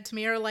like that to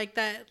me, or like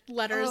that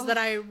letters that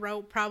I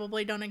wrote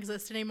probably don't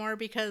exist anymore,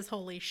 because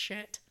holy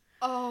shit.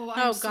 Oh,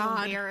 I'm so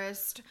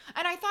embarrassed.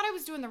 And I thought I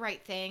was doing the right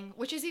thing,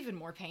 which is even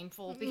more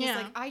painful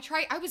because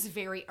I was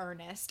very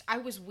earnest. I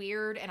was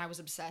weird and I was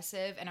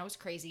obsessive and I was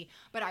crazy,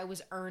 but I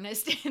was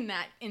earnest in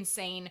that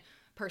insane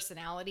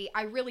personality.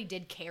 I really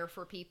did care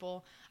for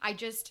people. I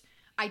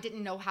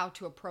didn't know how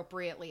to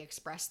appropriately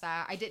express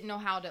that. I didn't know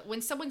how to,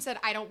 when someone said,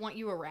 I don't want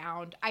you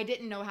around, I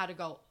didn't know how to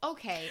go,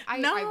 okay,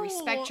 I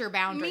respect your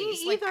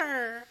boundaries. Me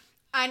either.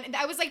 And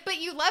I was like, but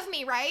you love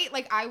me, right?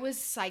 Like, I was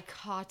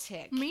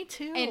psychotic. Me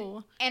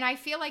too. And I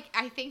feel like,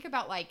 I think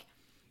about, like,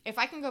 if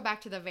I can go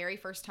back to the very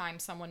first time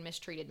someone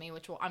mistreated me,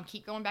 which I'm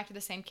keep going back to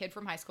the same kid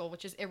from high school,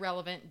 which is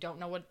irrelevant, don't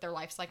know what their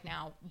life's like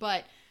now.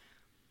 But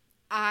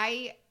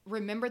I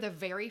remember the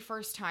very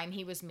first time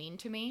he was mean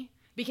to me,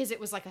 because it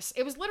was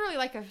literally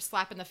like a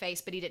slap in the face,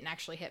 but he didn't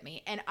actually hit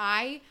me. And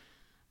I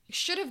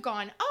should have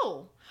gone,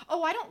 oh,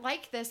 I don't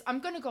like this. I'm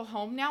going to go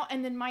home now.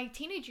 And then my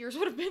teenage years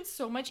would have been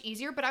so much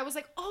easier. But I was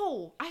like,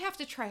 oh, I have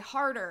to try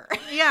harder.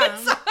 Yeah.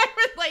 So I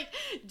would like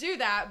do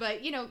that.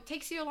 But, it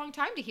takes you a long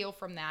time to heal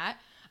from that.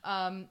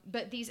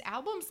 But these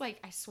albums, like,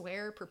 I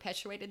swear,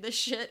 perpetuated this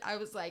shit. I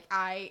was like,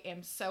 I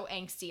am so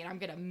angsty and I'm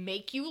going to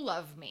make you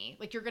love me.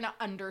 Like, you're going to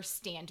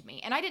understand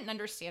me. And I didn't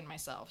understand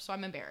myself. So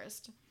I'm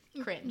embarrassed.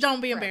 Cringe.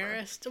 Don't be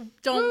embarrassed.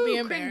 Don't be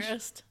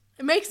embarrassed. Cringe.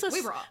 It makes us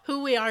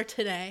who we are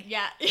today.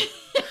 Yeah.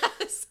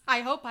 Yes.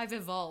 I hope I've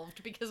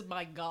evolved because,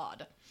 my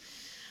God.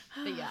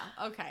 But yeah.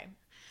 Okay.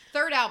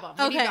 Third album.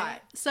 What do you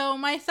got? So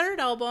my third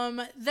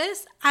album,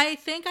 I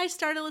think I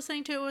started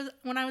listening to it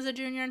when I was a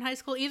junior in high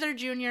school, either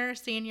junior or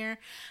senior.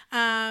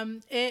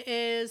 It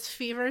is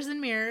Fevers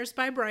and Mirrors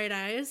by Bright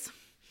Eyes.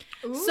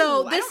 Ooh,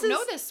 so I don't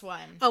know this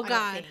one. Oh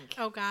God.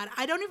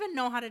 I don't even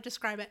know how to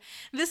describe it.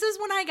 This is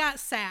when I got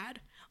sad.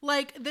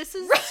 Like, this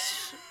is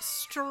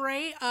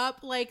straight up,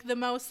 like, the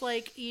most,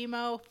 like,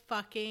 emo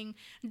fucking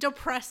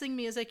depressing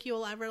music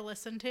you'll ever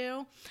listen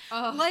to.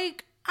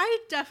 Like, I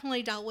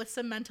definitely dealt with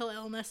some mental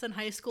illness in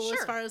high school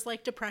as far as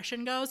like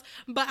depression goes,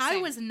 but I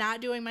was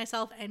not doing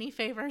myself any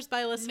favors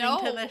by listening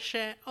to this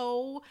shit.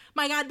 Oh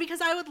my God,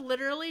 because I would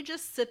literally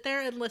just sit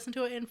there and listen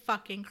to it and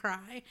fucking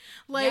cry.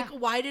 Like,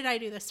 why did I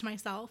do this to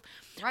myself?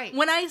 Right.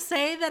 When I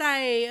say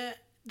that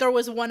there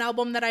was one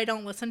album that I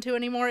don't listen to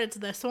anymore, it's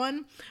this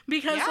one.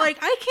 Because like,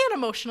 I can't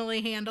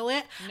emotionally handle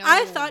it. No.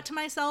 I thought to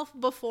myself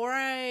before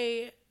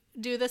I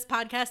do this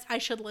podcast, I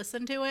should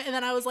listen to it. And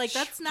then I was like,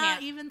 that's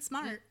not even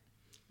smart.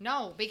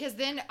 No, because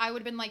then I would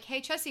have been like, hey,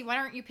 Chessie, why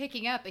aren't you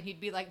picking up? And you'd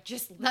be like,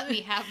 just let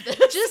me have this.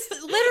 Just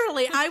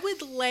literally, I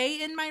would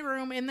lay in my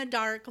room in the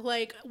dark,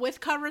 like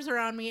with covers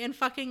around me and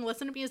fucking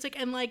listen to music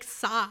and like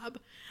sob.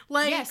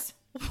 Like, yes.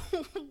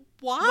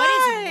 Why?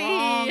 What is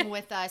wrong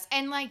with us?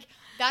 And like,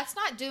 that's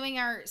not doing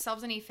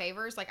ourselves any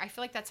favors. Like, I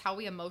feel like that's how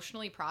we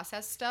emotionally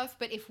process stuff.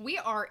 But if we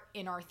are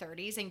in our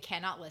 30s and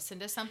cannot listen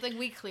to something,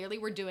 we clearly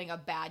were doing a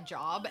bad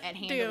job at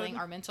handling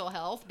our mental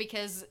health.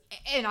 Because,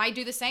 and I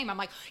do the same. I'm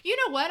like, you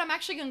know what? I'm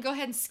actually going to go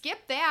ahead and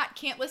skip that.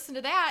 Can't listen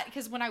to that.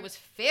 Because when I was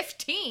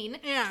 15,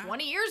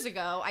 20 years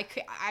ago, I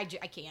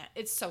can't.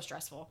 It's so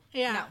stressful.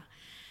 Yeah. No.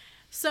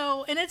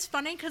 So, and it's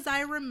funny because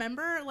I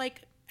remember,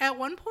 like, at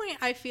one point,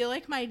 I feel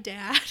like my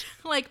dad,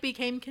 like,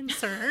 became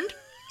concerned.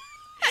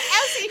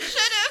 As he should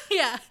have.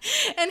 Yeah.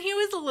 And he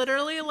was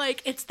literally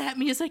like, it's that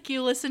music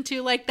you listen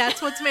to. Like,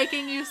 that's what's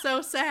making you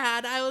so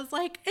sad. I was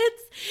like,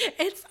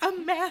 it's a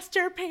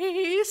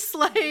masterpiece.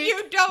 Like,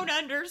 you don't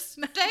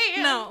understand.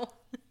 No.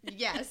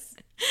 Yes.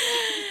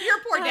 Your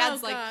poor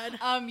dad's like,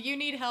 you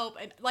need help.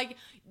 And like,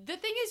 the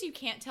thing is, you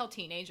can't tell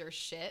teenagers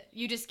shit.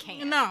 You just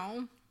can't.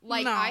 No.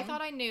 Like, I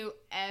thought I knew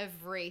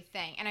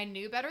everything, and I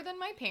knew better than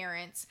my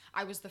parents.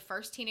 I was the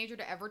first teenager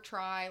to ever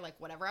try, like,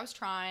 whatever I was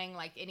trying,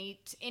 like,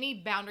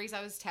 any boundaries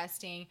I was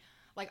testing.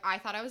 Like, I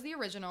thought I was the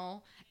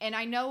original, and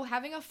I know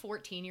having a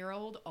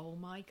 14-year-old, oh,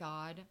 my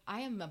God,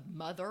 I am a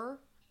mother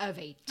of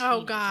a teenager.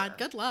 Oh, God,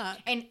 good luck.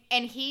 And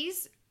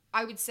he's,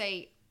 I would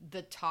say,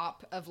 the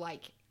top of,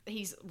 like,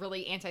 he's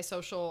really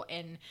antisocial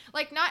and,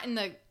 like, not in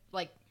the,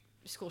 like,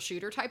 school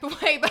shooter type of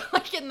way, but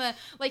like in the,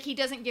 like, he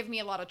doesn't give me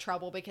a lot of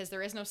trouble because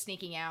there is no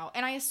sneaking out.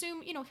 And I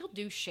assume, you know, he'll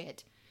do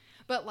shit.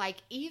 But like,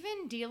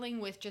 even dealing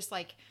with just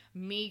like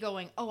me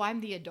going, oh, I'm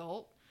the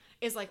adult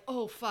is like,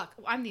 oh, fuck,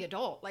 I'm the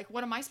adult. Like,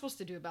 what am I supposed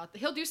to do about that?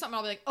 He'll do something.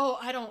 I'll be like, oh,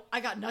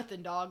 I got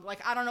nothing, dog.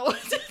 Like, I don't know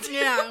what to do.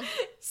 Yeah.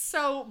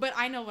 So, but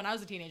I know when I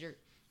was a teenager,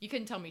 you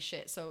couldn't tell me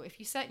shit. So if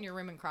you sat in your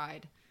room and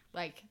cried,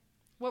 like,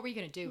 what were you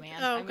going to do, man?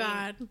 Oh,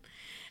 God.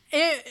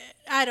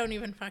 I don't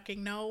even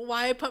fucking know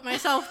why I put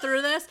myself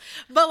through this,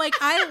 but like,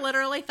 I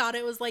literally thought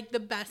it was like the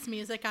best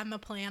music on the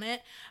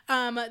planet.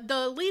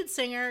 The lead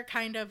singer,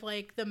 kind of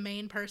like the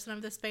main person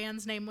of this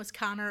band's name was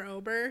Connor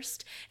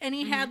Oberst, and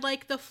he had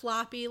like the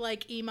floppy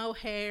like emo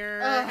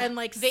hair and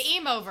like the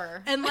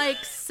emo-ver and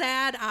like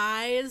sad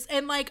eyes,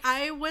 and like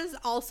I was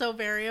also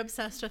very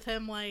obsessed with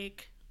him,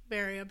 like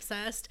very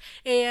obsessed,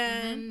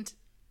 and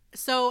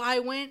so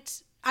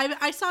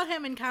I saw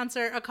him in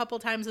concert a couple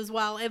times as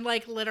well, and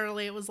like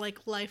literally it was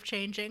like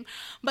life-changing.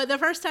 But the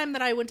first time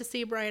that I went to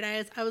see Bright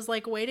Eyes, I was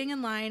like waiting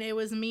in line. It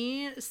was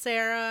me,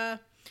 Sarah,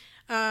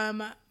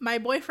 my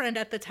boyfriend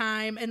at the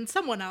time, and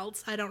someone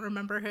else, I don't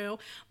remember who,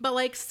 but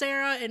like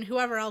Sarah and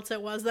whoever else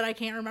it was that I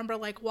can't remember,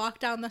 like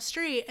walked down the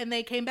street, and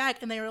they came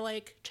back and they were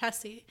like,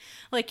 Chessie,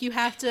 like, you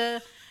have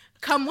to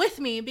come with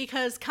me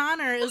because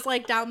Connor is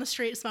like down the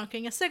street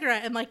smoking a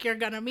cigarette and like you're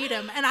gonna meet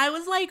him. And I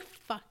was like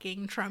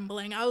fucking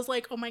trembling. I was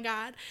like, oh my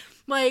God,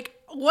 like,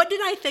 what did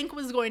I think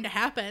was going to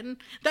happen?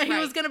 That he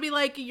was gonna be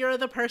like, you're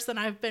the person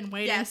I've been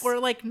waiting for.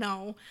 Like,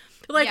 no,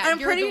 like, I'm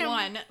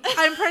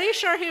pretty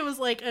sure he was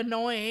like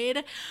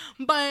annoyed.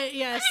 But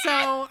yeah,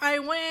 so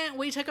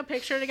we took a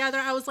picture together.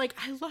 I was like,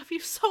 I love you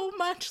so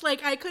much.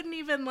 Like, I couldn't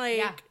even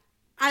like,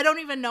 I don't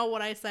even know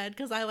what I said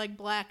because I like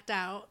blacked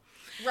out.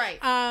 Right.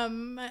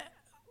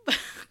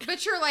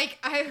 But you're like,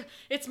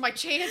 it's my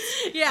chance.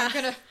 Yeah. I'm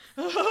gonna,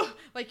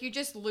 like, you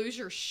just lose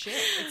your shit.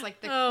 It's like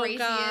the craziest.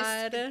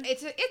 God.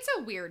 It's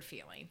a weird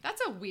feeling.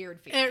 That's a weird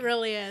feeling. It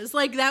really is.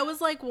 Like, that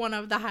was like one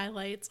of the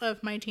highlights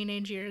of my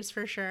teenage years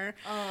for sure.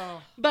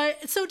 Oh.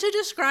 But so to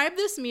describe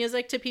this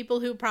music to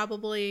people who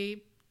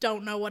probably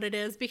don't know what it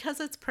is, because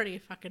it's pretty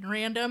fucking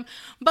random,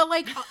 but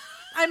like,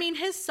 I mean,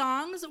 his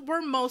songs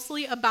were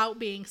mostly about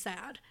being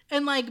sad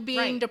and like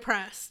being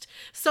depressed.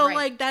 So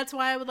like, that's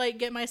why I would like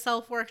get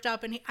myself worked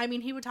up. And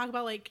he would talk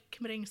about like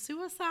committing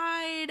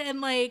suicide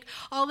and like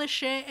all this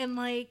shit. And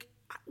like,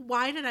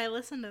 why did I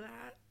listen to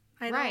that?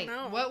 I don't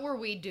know. What were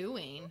we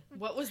doing?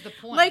 What was the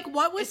point? Like,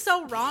 what was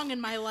so wrong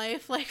in my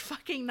life? Like,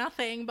 fucking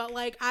nothing. But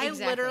like, I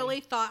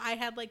literally thought I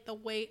had like the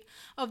weight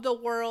of the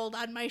world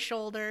on my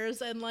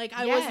shoulders, and like,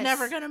 I was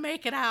never gonna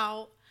make it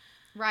out.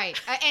 Right.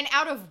 And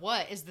out of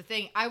what is the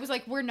thing? I was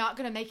like, we're not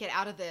going to make it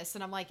out of this.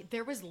 And I'm like,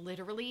 there was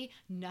literally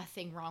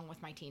nothing wrong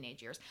with my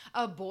teenage years.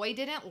 A boy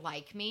didn't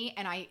like me,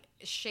 and I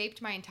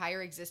shaped my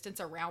entire existence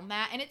around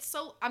that. And it's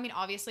so, I mean,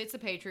 obviously it's the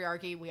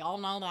patriarchy. We all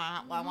know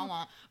that. Blah, blah,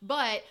 blah.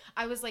 But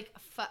I was like,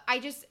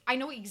 I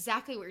know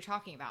exactly what you're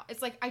talking about.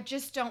 It's like, I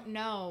just don't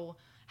know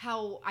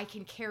how I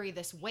can carry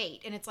this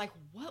weight. And it's like,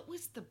 what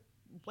was the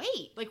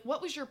wait, like,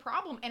 what was your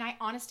problem? And I,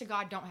 honest to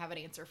God, don't have an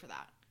answer for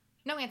that.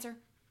 No answer.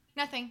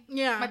 Nothing.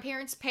 Yeah. My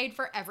parents paid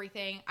for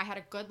everything. I had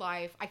a good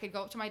life. I could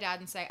go up to my dad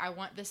and say, I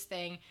want this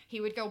thing.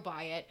 He would go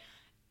buy it.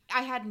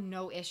 I had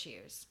no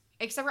issues.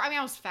 Except for, I mean,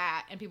 I was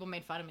fat and people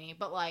made fun of me.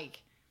 But,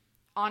 like,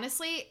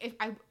 honestly, if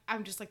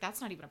I'm just like,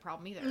 that's not even a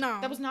problem either. No.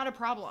 That was not a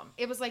problem.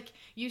 It was like,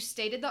 you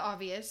stated the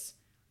obvious,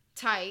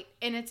 tight.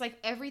 And it's like,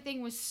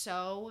 everything was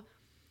so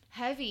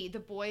heavy. The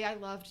boy I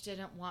loved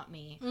didn't want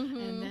me. Mm-hmm.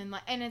 And then,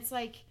 like, and it's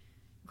like,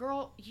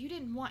 girl, you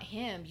didn't want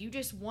him. You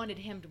just wanted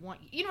him to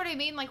want you. You know what I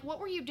mean? Like, what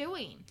were you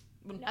doing?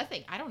 Well,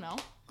 nothing. I don't know.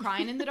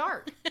 Crying in the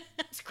dark.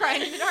 It's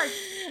crying in the dark.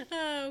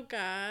 Oh,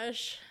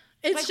 gosh.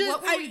 It's like,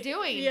 just, what were we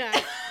doing? Yeah.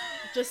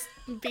 Just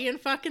being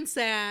fucking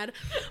sad.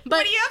 But,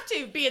 what are you up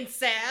to? Being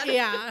sad?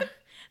 Yeah.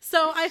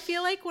 So I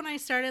feel like when I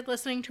started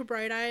listening to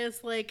Bright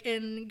Eyes, like,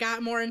 and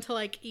got more into,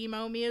 like,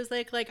 emo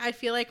music, like, I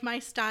feel like my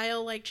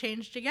style, like,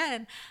 changed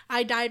again.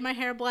 I dyed my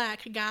hair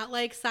black, got,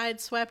 like, side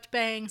swept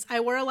bangs. I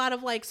wore a lot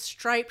of, like,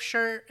 striped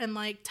shirt and,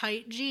 like,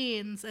 tight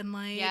jeans and,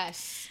 like...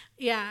 Yes.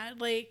 Yeah,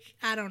 like,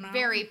 I don't know.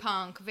 Very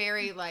punk,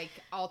 very, like,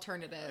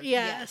 alternative.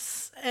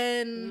 Yes.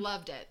 And...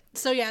 loved it.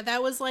 So, yeah,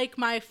 that was, like,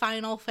 my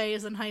final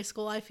phase in high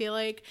school, I feel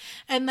like.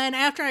 And then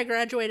after I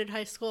graduated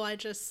high school, I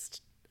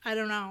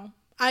don't know.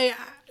 I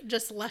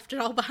just left it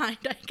all behind,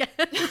 I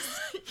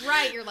guess.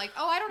 Right. You're like,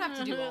 oh, I don't have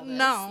to do all this.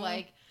 No.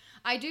 Like,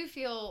 I do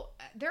feel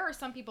there are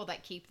some people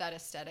that keep that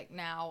aesthetic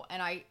now.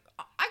 And I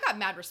got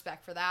mad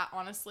respect for that,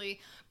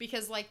 honestly,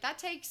 because, like, that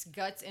takes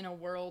guts in a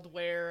world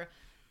where,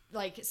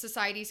 like,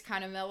 society's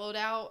kind of mellowed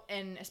out.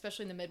 And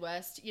especially in the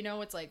Midwest, you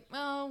know, it's like,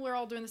 well, we're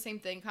all doing the same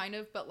thing kind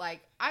of. But, like,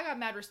 I got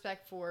mad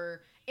respect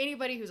for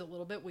anybody who's a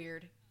little bit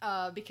weird.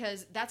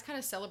 Because that's kind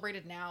of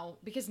celebrated now.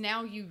 Because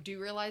now you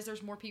do realize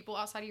there's more people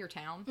outside of your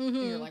town. Mm-hmm.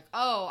 And you're like,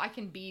 oh, I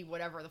can be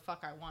whatever the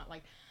fuck I want.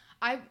 Like,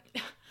 I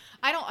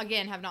don't,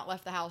 again, have not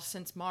left the house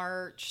since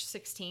March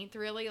 16th,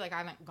 really. Like, I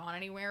haven't gone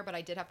anywhere. But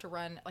I did have to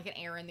run, like, an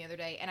errand the other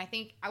day. And I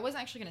think I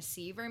wasn't actually going to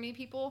see very many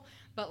people.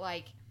 But,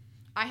 like,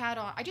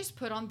 I just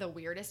put on the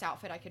weirdest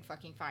outfit I could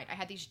fucking find. I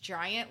had these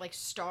giant, like,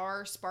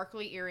 star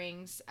sparkly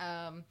earrings.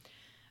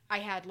 I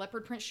had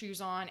leopard print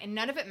shoes on, and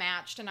none of it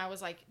matched. And I was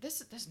like,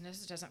 this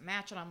doesn't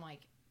match. And I'm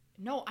like,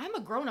 no, I'm a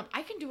grown up.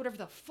 I can do whatever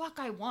the fuck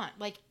I want.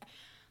 Like,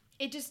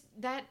 it just,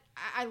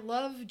 I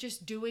love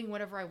just doing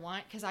whatever I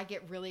want because I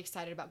get really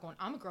excited about going,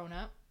 I'm a grown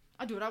up.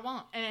 I'll do what I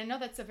want. And I know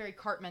that's a very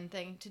Cartman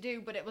thing to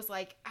do, but it was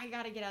like, I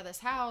got to get out of this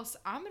house.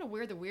 I'm going to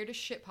wear the weirdest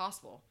shit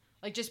possible.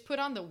 Like, just put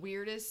on the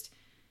weirdest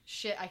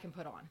shit I can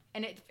put on.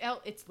 And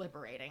it's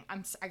liberating.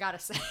 I gotta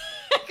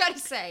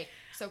say.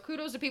 So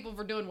kudos to people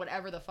for doing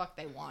whatever the fuck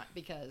they want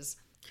because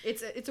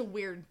it's a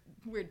weird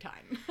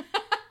time.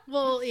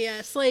 Well,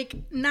 yes, like,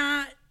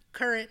 not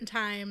current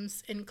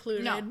times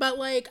included, no. But,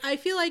 like, I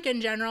feel like in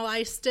general,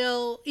 I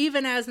still,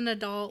 even as an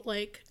adult,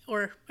 like,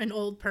 or an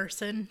old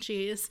person,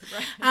 geez,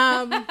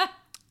 right.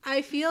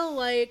 I feel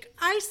like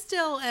I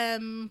still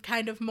am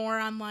kind of more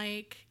on,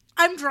 like,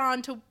 I'm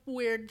drawn to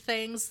weird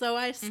things, so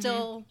I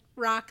still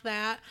rock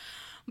that.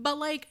 But,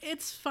 like,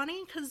 it's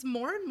funny because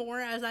more and more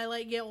as I,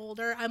 like, get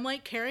older, I'm,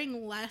 like,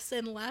 caring less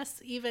and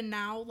less even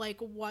now, like,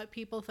 what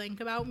people think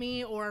about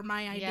me or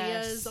my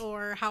ideas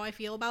or how I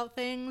feel about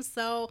things.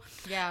 So,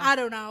 yeah. I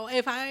don't know.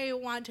 If I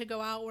want to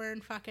go out wearing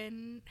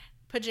fucking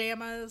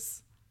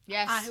pajamas,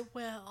 yes, I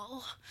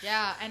will.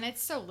 Yeah, and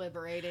it's so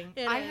liberating.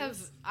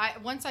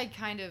 Once I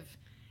kind of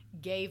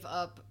gave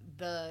up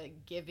the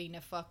giving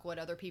a fuck what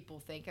other people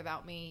think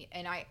about me,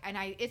 and I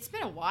it's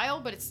been a while,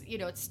 but it's, you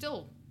know, it's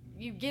still,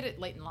 you get it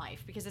late in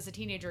life because as a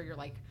teenager you're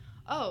like,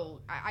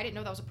 oh, I didn't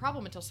know that was a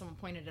problem until someone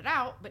pointed it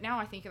out, but now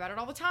I think about it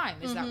all the time.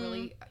 Is that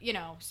really, you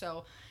know?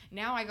 So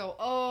now I go,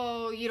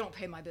 oh, you don't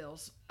pay my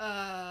bills,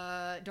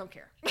 don't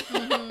care.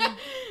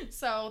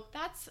 So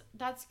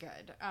that's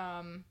good.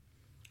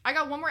 I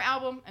got one more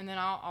album and then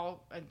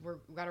we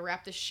gotta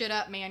wrap this shit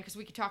up, man, because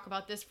we could talk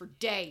about this for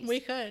days.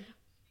 We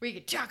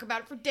could talk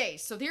about it for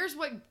days. So here's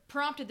what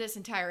prompted this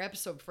entire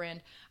episode,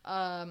 friend.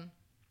 I'm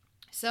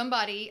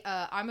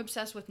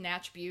obsessed with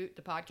Natch Butte,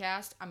 the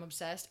podcast. I'm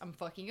obsessed. I'm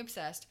fucking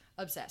obsessed.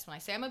 Obsessed. When I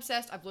say I'm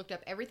obsessed, I've looked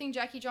up everything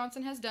Jackie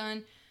Johnson has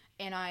done,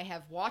 and I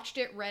have watched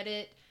it, read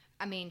it.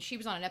 I mean, she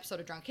was on an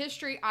episode of Drunk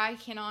History. I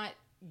cannot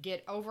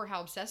get over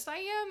how obsessed I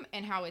am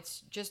and how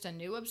it's just a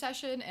new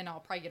obsession, and I'll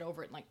probably get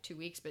over it in like 2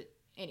 weeks, but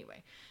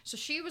anyway. So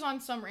she was on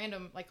some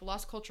random, like,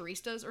 Las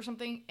Culturistas or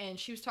something, and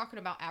she was talking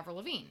about Avril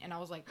Lavigne, and I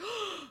was like,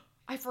 oh,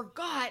 I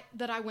forgot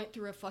that I went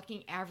through a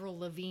fucking Avril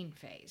Lavigne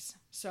phase.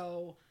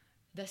 So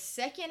the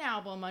second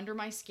album, Under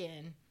My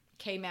Skin,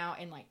 came out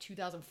in like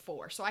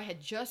 2004. So I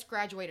had just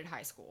graduated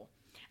high school,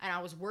 and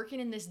I was working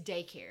in this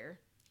daycare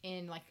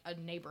in like a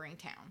neighboring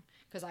town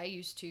because I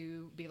used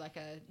to be like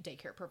a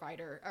daycare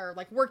provider, or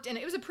like worked in,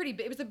 it was a pretty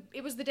big,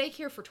 it was the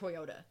daycare for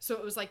Toyota. So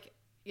it was like,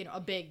 you know, a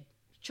big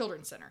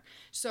children's center.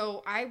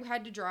 So I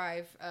had to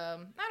drive,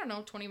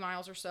 20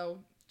 miles or so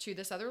to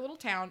this other little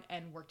town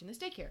and worked in this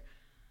daycare.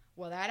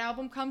 Well, that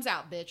album comes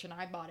out, bitch, and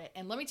I bought it.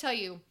 And let me tell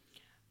you,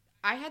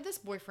 I had this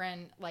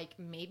boyfriend like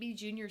maybe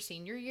junior,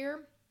 senior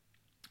year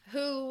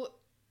who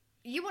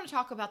you want to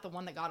talk about the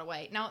one that got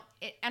away. Now,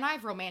 and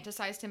I've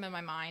romanticized him in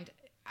my mind.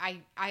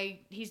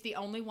 He's the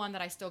only one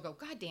that I still go,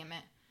 God damn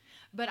it.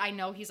 But I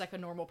know he's like a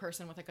normal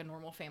person with like a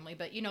normal family.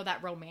 But you know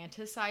that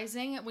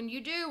romanticizing when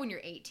you're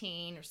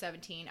 18 or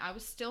 17. I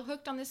was still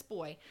hooked on this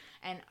boy,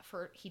 and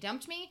he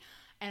dumped me,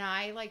 and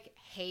I like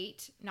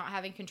hate not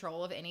having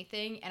control of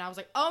anything. And I was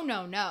like, oh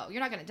no,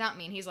 you're not gonna dump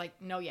me. And he's like,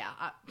 no, yeah,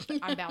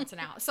 I'm bouncing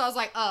out. So I was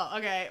like, oh,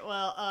 okay,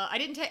 well, I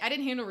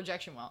didn't handle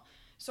rejection well.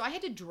 So I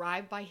had to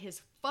drive by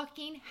his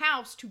fucking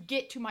house to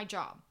get to my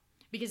job,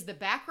 because the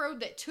back road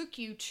that took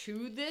you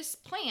to this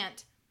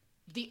plant,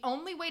 the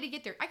only way to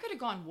get there, I could have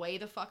gone way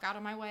the fuck out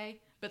of my way,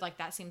 but like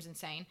that seems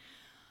insane.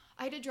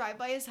 I had to drive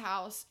by his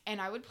house,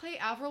 and I would play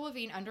Avril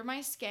Lavigne Under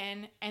My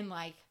Skin and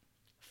like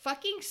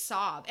fucking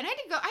sob. And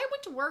I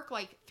went to work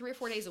like 3 or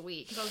 4 days a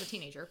week because I was a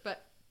teenager,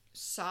 but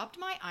sobbed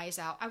my eyes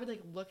out. I would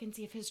like look and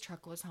see if his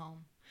truck was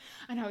home.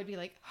 And I would be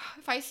like,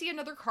 if I see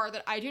another car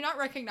that I do not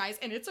recognize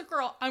and it's a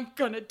girl, I'm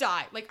gonna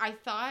die. Like, I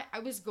thought I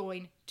was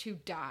going to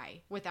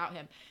die without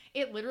him.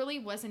 It literally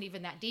wasn't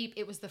even that deep.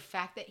 It was the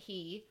fact that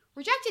he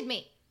rejected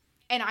me.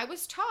 And I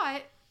was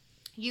taught,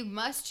 you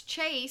must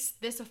chase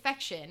this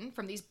affection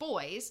from these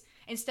boys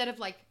instead of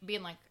like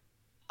being like,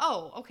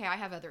 oh, okay, I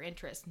have other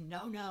interests.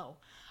 No.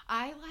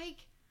 I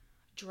like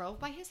drove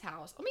by his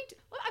house.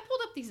 I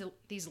pulled up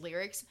these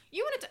lyrics.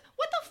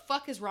 What the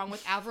fuck is wrong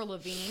with Avril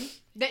Lavigne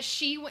that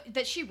she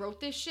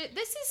wrote this shit?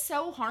 This is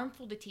so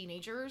harmful to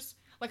teenagers.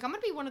 Like, I'm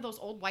gonna be one of those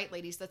old white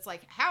ladies that's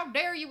like, how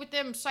dare you with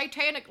them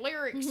satanic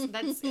lyrics?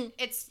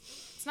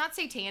 It's not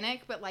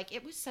satanic, but like,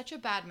 it was such a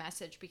bad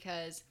message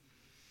because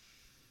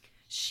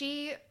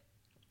she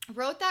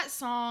wrote that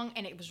song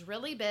and it was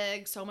really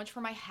big. So much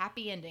for My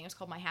Happy Ending. It's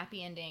called My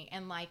Happy Ending.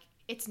 And like,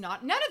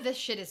 none of this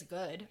shit is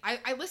good.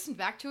 I listened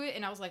back to it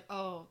and I was like,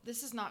 oh,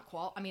 this is not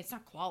it's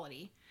not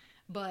quality,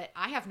 but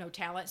I have no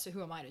talent, so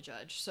who am I to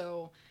judge?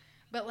 So,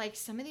 but like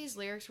some of these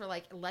lyrics were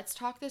like, let's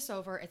talk this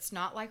over. It's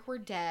not like we're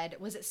dead.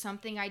 Was it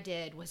something I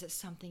did? Was it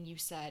something you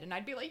said? And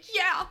I'd be like,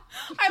 yeah,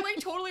 I like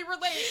totally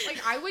relate.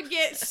 Like I would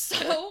get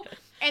so,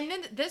 and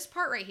then this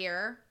part right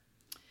here,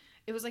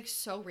 it was like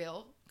so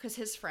real. Because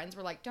his friends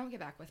were like, don't get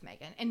back with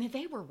Megan. And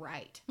they were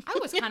right. I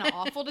was kind of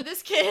awful to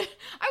this kid.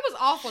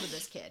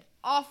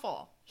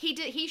 Awful.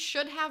 He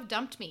should have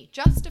dumped me.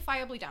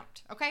 Justifiably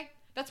dumped. Okay?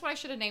 That's what I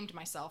should have named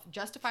myself.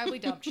 Justifiably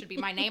dumped should be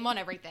my name on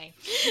everything.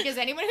 Because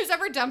anyone who's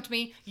ever dumped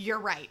me, you're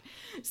right.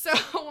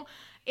 So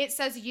it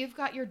says, you've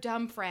got your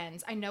dumb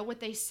friends. I know what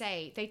they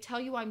say. They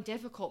tell you I'm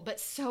difficult, but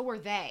so are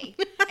they.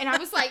 And I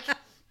was like,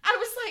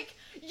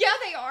 yeah,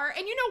 they are.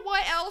 And you know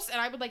what else?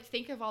 And I would like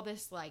think of all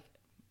this like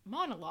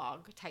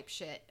monologue type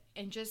shit,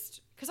 and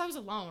just because I was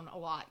alone a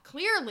lot.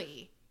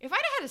 Clearly, if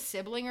I'd had a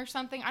sibling or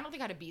something, I don't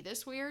think I'd be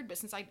this weird. But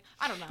since I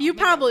don't know, you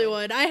probably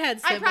would. I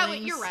had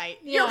siblings. You're right.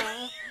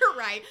 Yeah. You're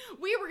right.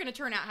 We were gonna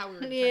turn out how we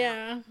were gonna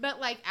turn out. But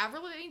like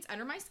Avril Lavigne's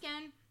Under My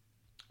Skin,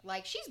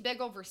 like she's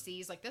big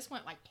overseas. Like this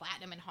went like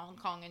platinum in Hong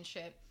Kong and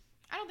shit.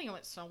 I don't think it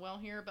went so well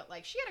here, but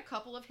like she had a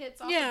couple of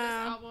hits off of this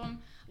album.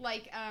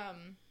 Like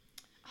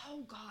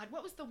oh God,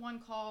 what was the one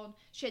called?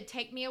 She had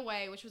Take Me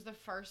Away, which was the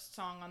first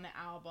song on the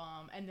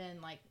album. And then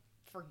like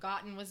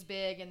Forgotten was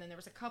big. And then there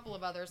was a couple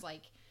of others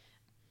like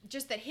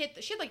just that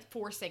hit. She had like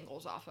 4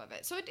 singles off of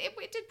it. So it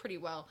did pretty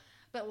well.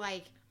 But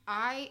like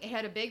it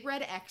had a big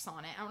red X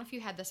on it. I don't know if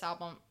you had this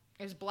album.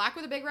 It was black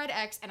with a big red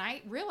X. And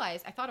I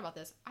realized, I thought about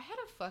this. I had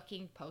a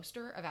fucking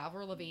poster of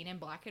Avril Lavigne in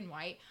black and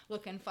white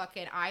looking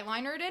fucking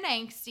eyelinered and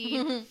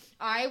angsty.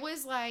 I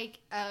was like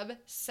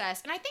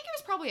obsessed. And I think it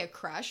was probably a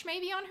crush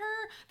maybe on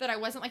her that I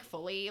wasn't like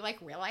fully like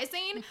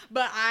realizing.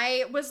 But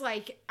I was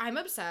like, I'm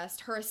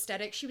obsessed. Her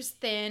aesthetic, she was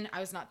thin. I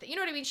was not you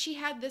know what I mean? She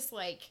had this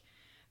like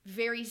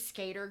very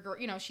skater girl.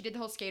 You know, she did the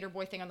whole skater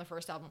boy thing on the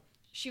first album.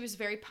 She was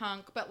very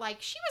punk. But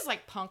like, she was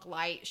like punk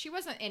light. She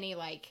wasn't any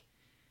like,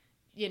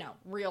 you know,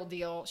 real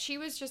deal. She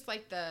was just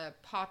like the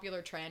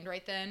popular trend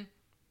right then.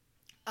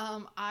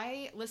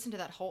 I listened to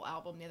that whole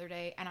album the other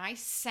day and I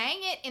sang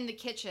it in the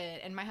kitchen,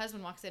 and my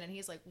husband walks in and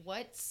he's like,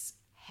 what's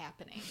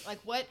happening? Like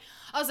what?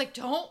 I was like,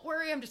 don't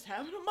worry, I'm just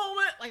having a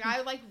moment. Like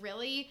I like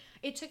really,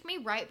 it took me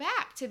right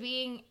back to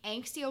being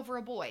angsty over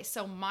a boy.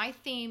 So my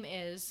theme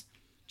is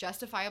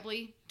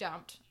justifiably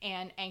dumped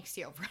and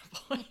angsty over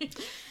a boy.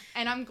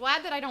 And I'm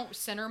glad that I don't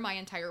center my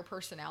entire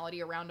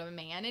personality around a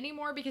man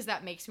anymore, because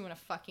that makes me want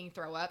to fucking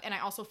throw up. And I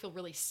also feel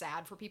really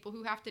sad for people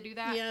who have to do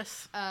that.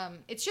 Yes.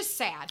 It's just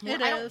sad.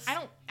 It is.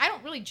 I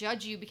don't really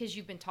judge you because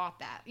you've been taught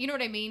that. You know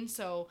what I mean?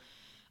 So,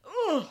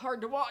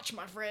 hard to watch,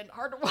 my friend.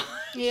 Hard to watch.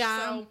 Yeah.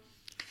 So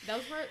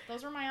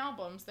those were my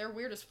albums. They're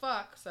weird as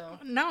fuck. So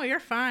no, you're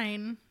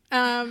fine.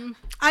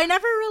 I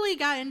never really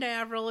got into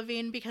Avril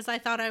Lavigne because I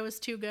thought I was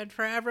too good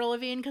for Avril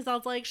Lavigne, because I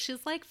was like,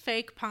 she's like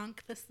fake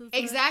punk. This is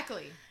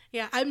exactly.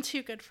 Yeah, I'm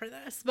too good for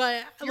this.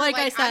 But like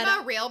I said,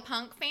 I'm a real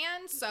punk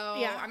fan, so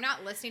yeah. I'm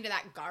not listening to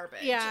that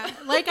garbage. Yeah,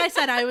 like I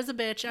said, I was a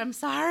bitch. I'm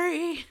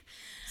sorry.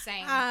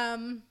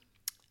 Same.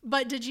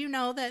 But did you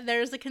know that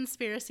there's a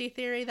conspiracy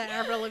theory that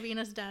Avril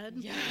Lavigne is dead?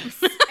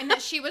 Yes. And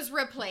that she was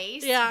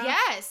replaced? Yeah.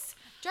 Yes.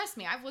 Trust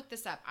me, I've looked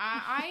this up.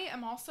 I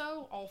am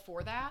also all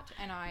for that,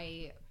 and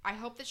I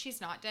hope that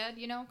she's not dead,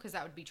 you know, because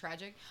that would be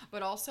tragic.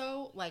 But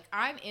also, like,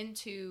 I'm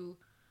into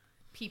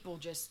people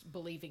just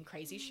believing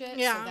crazy shit.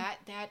 Yeah. So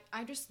that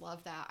I just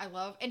love that.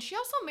 And she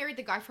also married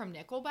the guy from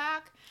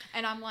Nickelback,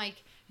 and I'm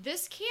like,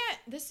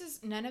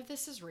 none of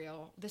this is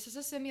real. This is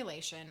a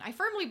simulation. I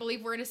firmly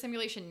believe we're in a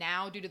simulation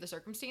now due to the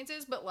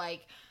circumstances, but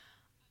like,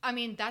 I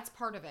mean, that's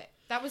part of it.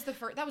 That was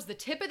the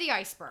tip of the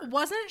iceberg.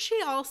 Wasn't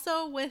she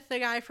also with the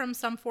guy from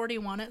Sum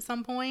 41 at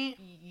some point?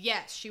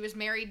 Yes, she was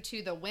married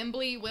to the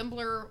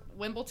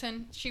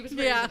Wimbledon. She was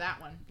married to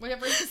that one,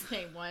 whatever his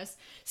name was.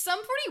 Sum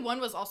 41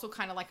 was also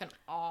kind of like an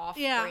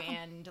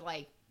off-brand,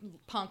 like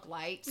punk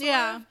light. Sort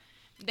of.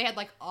 They had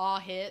like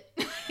hit.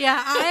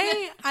 Yeah,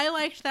 I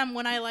liked them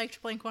when I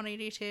liked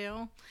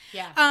Blink-182.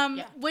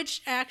 Yeah.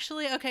 Which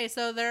actually, okay,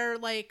 so their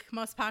like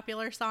most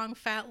popular song,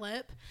 Fat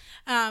Lip.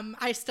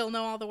 I still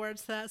know all the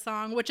words to that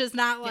song, which is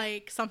not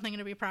like something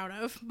to be proud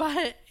of,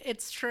 but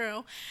it's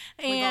true.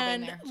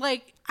 And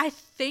like, I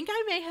think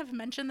I may have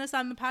mentioned this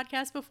on the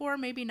podcast before,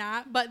 maybe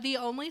not, but the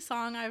only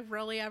song I've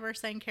really ever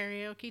sang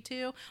karaoke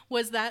to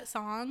was that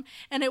song,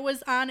 and it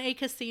was on a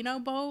casino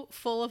boat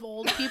full of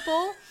old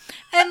people.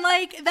 And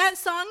like, that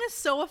song is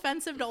so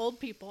offensive to old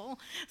people.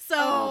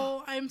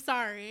 So I'm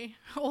sorry,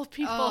 old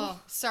people.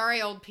 Oh,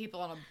 sorry, old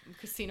people on a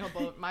casino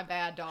boat. My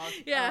bad, dog.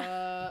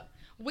 Yeah.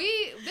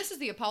 This is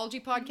the apology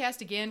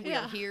podcast again. We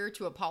are here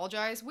to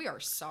apologize. We are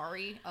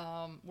sorry.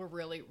 We're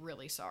really,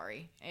 really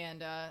sorry.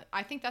 And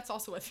I think that's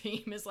also a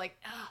theme is like,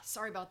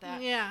 sorry about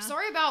that. Yeah.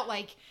 Sorry about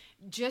like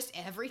just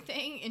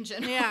everything in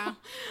general.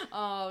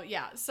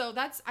 Yeah. So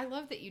I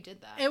love that you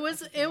did that. It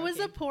was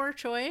a poor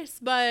choice,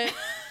 but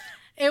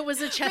it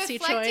was a Chessie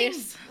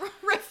choice.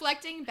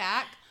 Reflecting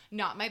back,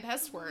 not my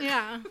best work.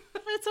 Yeah.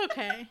 It's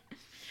okay.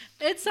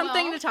 It's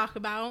something to talk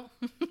about.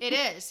 It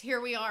is. Here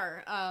we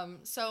are.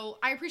 So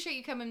I appreciate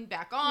you coming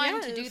back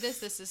on to do this.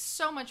 This is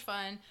so much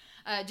fun.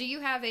 Do you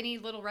have any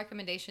little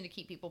recommendation to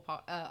keep people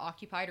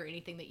occupied or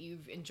anything that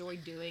you've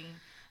enjoyed doing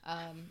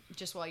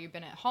just while you've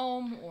been at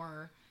home,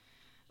 or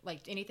like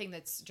anything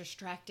that's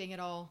distracting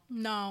at all?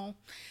 No.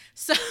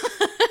 So...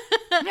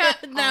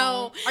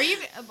 No. Are you?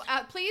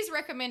 Please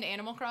recommend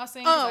Animal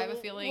Crossing. Because I have a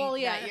feeling. Well,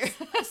 yes.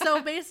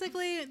 So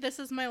basically, this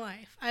is my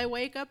life. I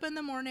wake up in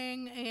the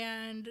morning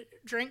and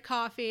drink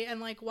coffee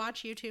and like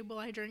watch YouTube while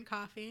I drink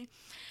coffee,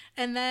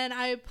 and then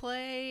I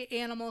play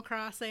Animal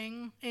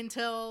Crossing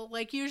until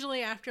like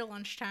usually after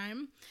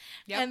lunchtime,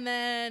 and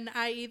then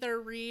I either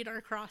read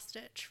or cross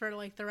stitch for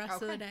like the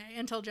rest of the day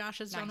until Josh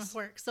is done with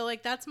work. So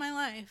like that's my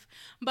life.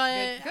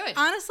 But good.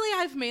 Honestly,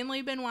 I've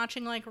mainly been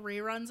watching like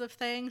reruns of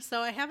things, so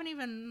I haven't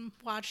even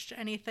watched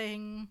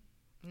anything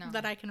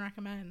that I can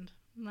recommend.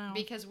 No.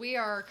 Because we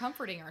are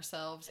comforting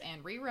ourselves,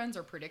 and reruns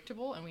are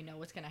predictable, and we know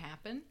what's going to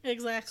happen.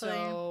 Exactly.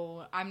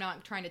 So I'm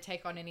not trying to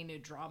take on any new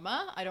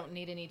drama. I don't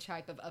need any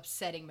type of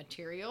upsetting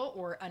material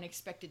or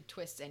unexpected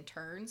twists and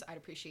turns. I'd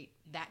appreciate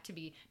that to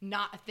be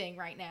not a thing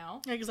right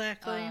now.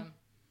 Exactly.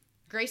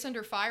 Grace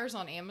Under Fire is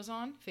on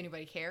Amazon, if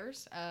anybody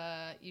cares.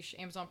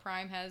 Amazon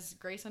Prime has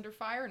Grace Under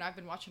Fire, and I've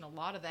been watching a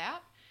lot of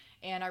that.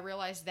 And I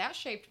realized that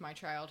shaped my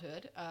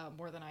childhood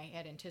more than I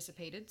had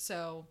anticipated.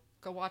 So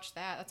go watch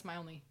that. That's my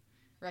only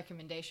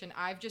recommendation.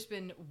 I've just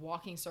been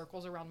walking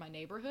circles around my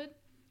neighborhood,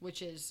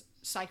 which is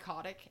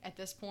psychotic at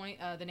this point.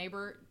 The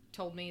neighbor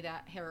told me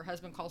that her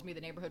husband calls me the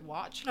neighborhood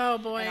watch. Oh,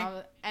 boy.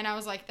 And I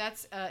was like,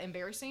 that's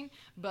embarrassing.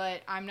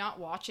 But I'm not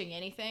watching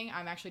anything.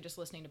 I'm actually just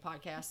listening to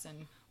podcasts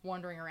and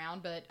wandering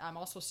around. But I'm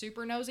also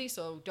super nosy,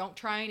 so don't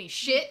try any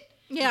shit.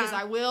 Yeah. Because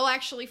I will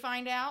actually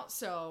find out.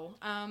 So,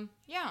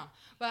 yeah.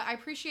 But I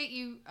appreciate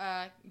you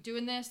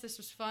doing this. This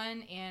was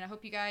fun. And I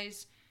hope you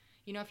guys,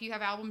 you know, if you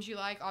have albums you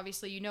like,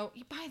 obviously, you know,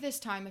 by this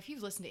time, if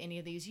you've listened to any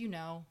of these, you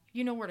know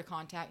where to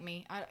contact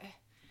me.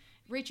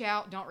 Reach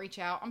out. Don't reach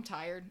out. I'm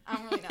tired. I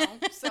don't really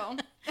know. So,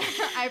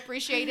 I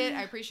appreciate it.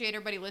 I appreciate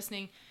everybody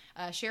listening.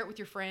 Share it with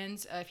your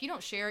friends. If you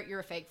don't share it, you're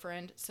a fake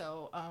friend.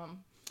 So,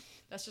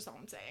 that's just all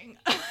I'm saying.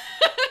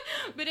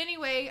 But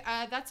anyway,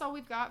 that's all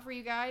we've got for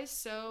you guys.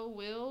 So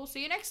we'll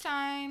see you next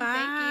time.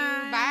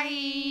 Bye. Thank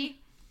you.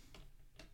 Bye.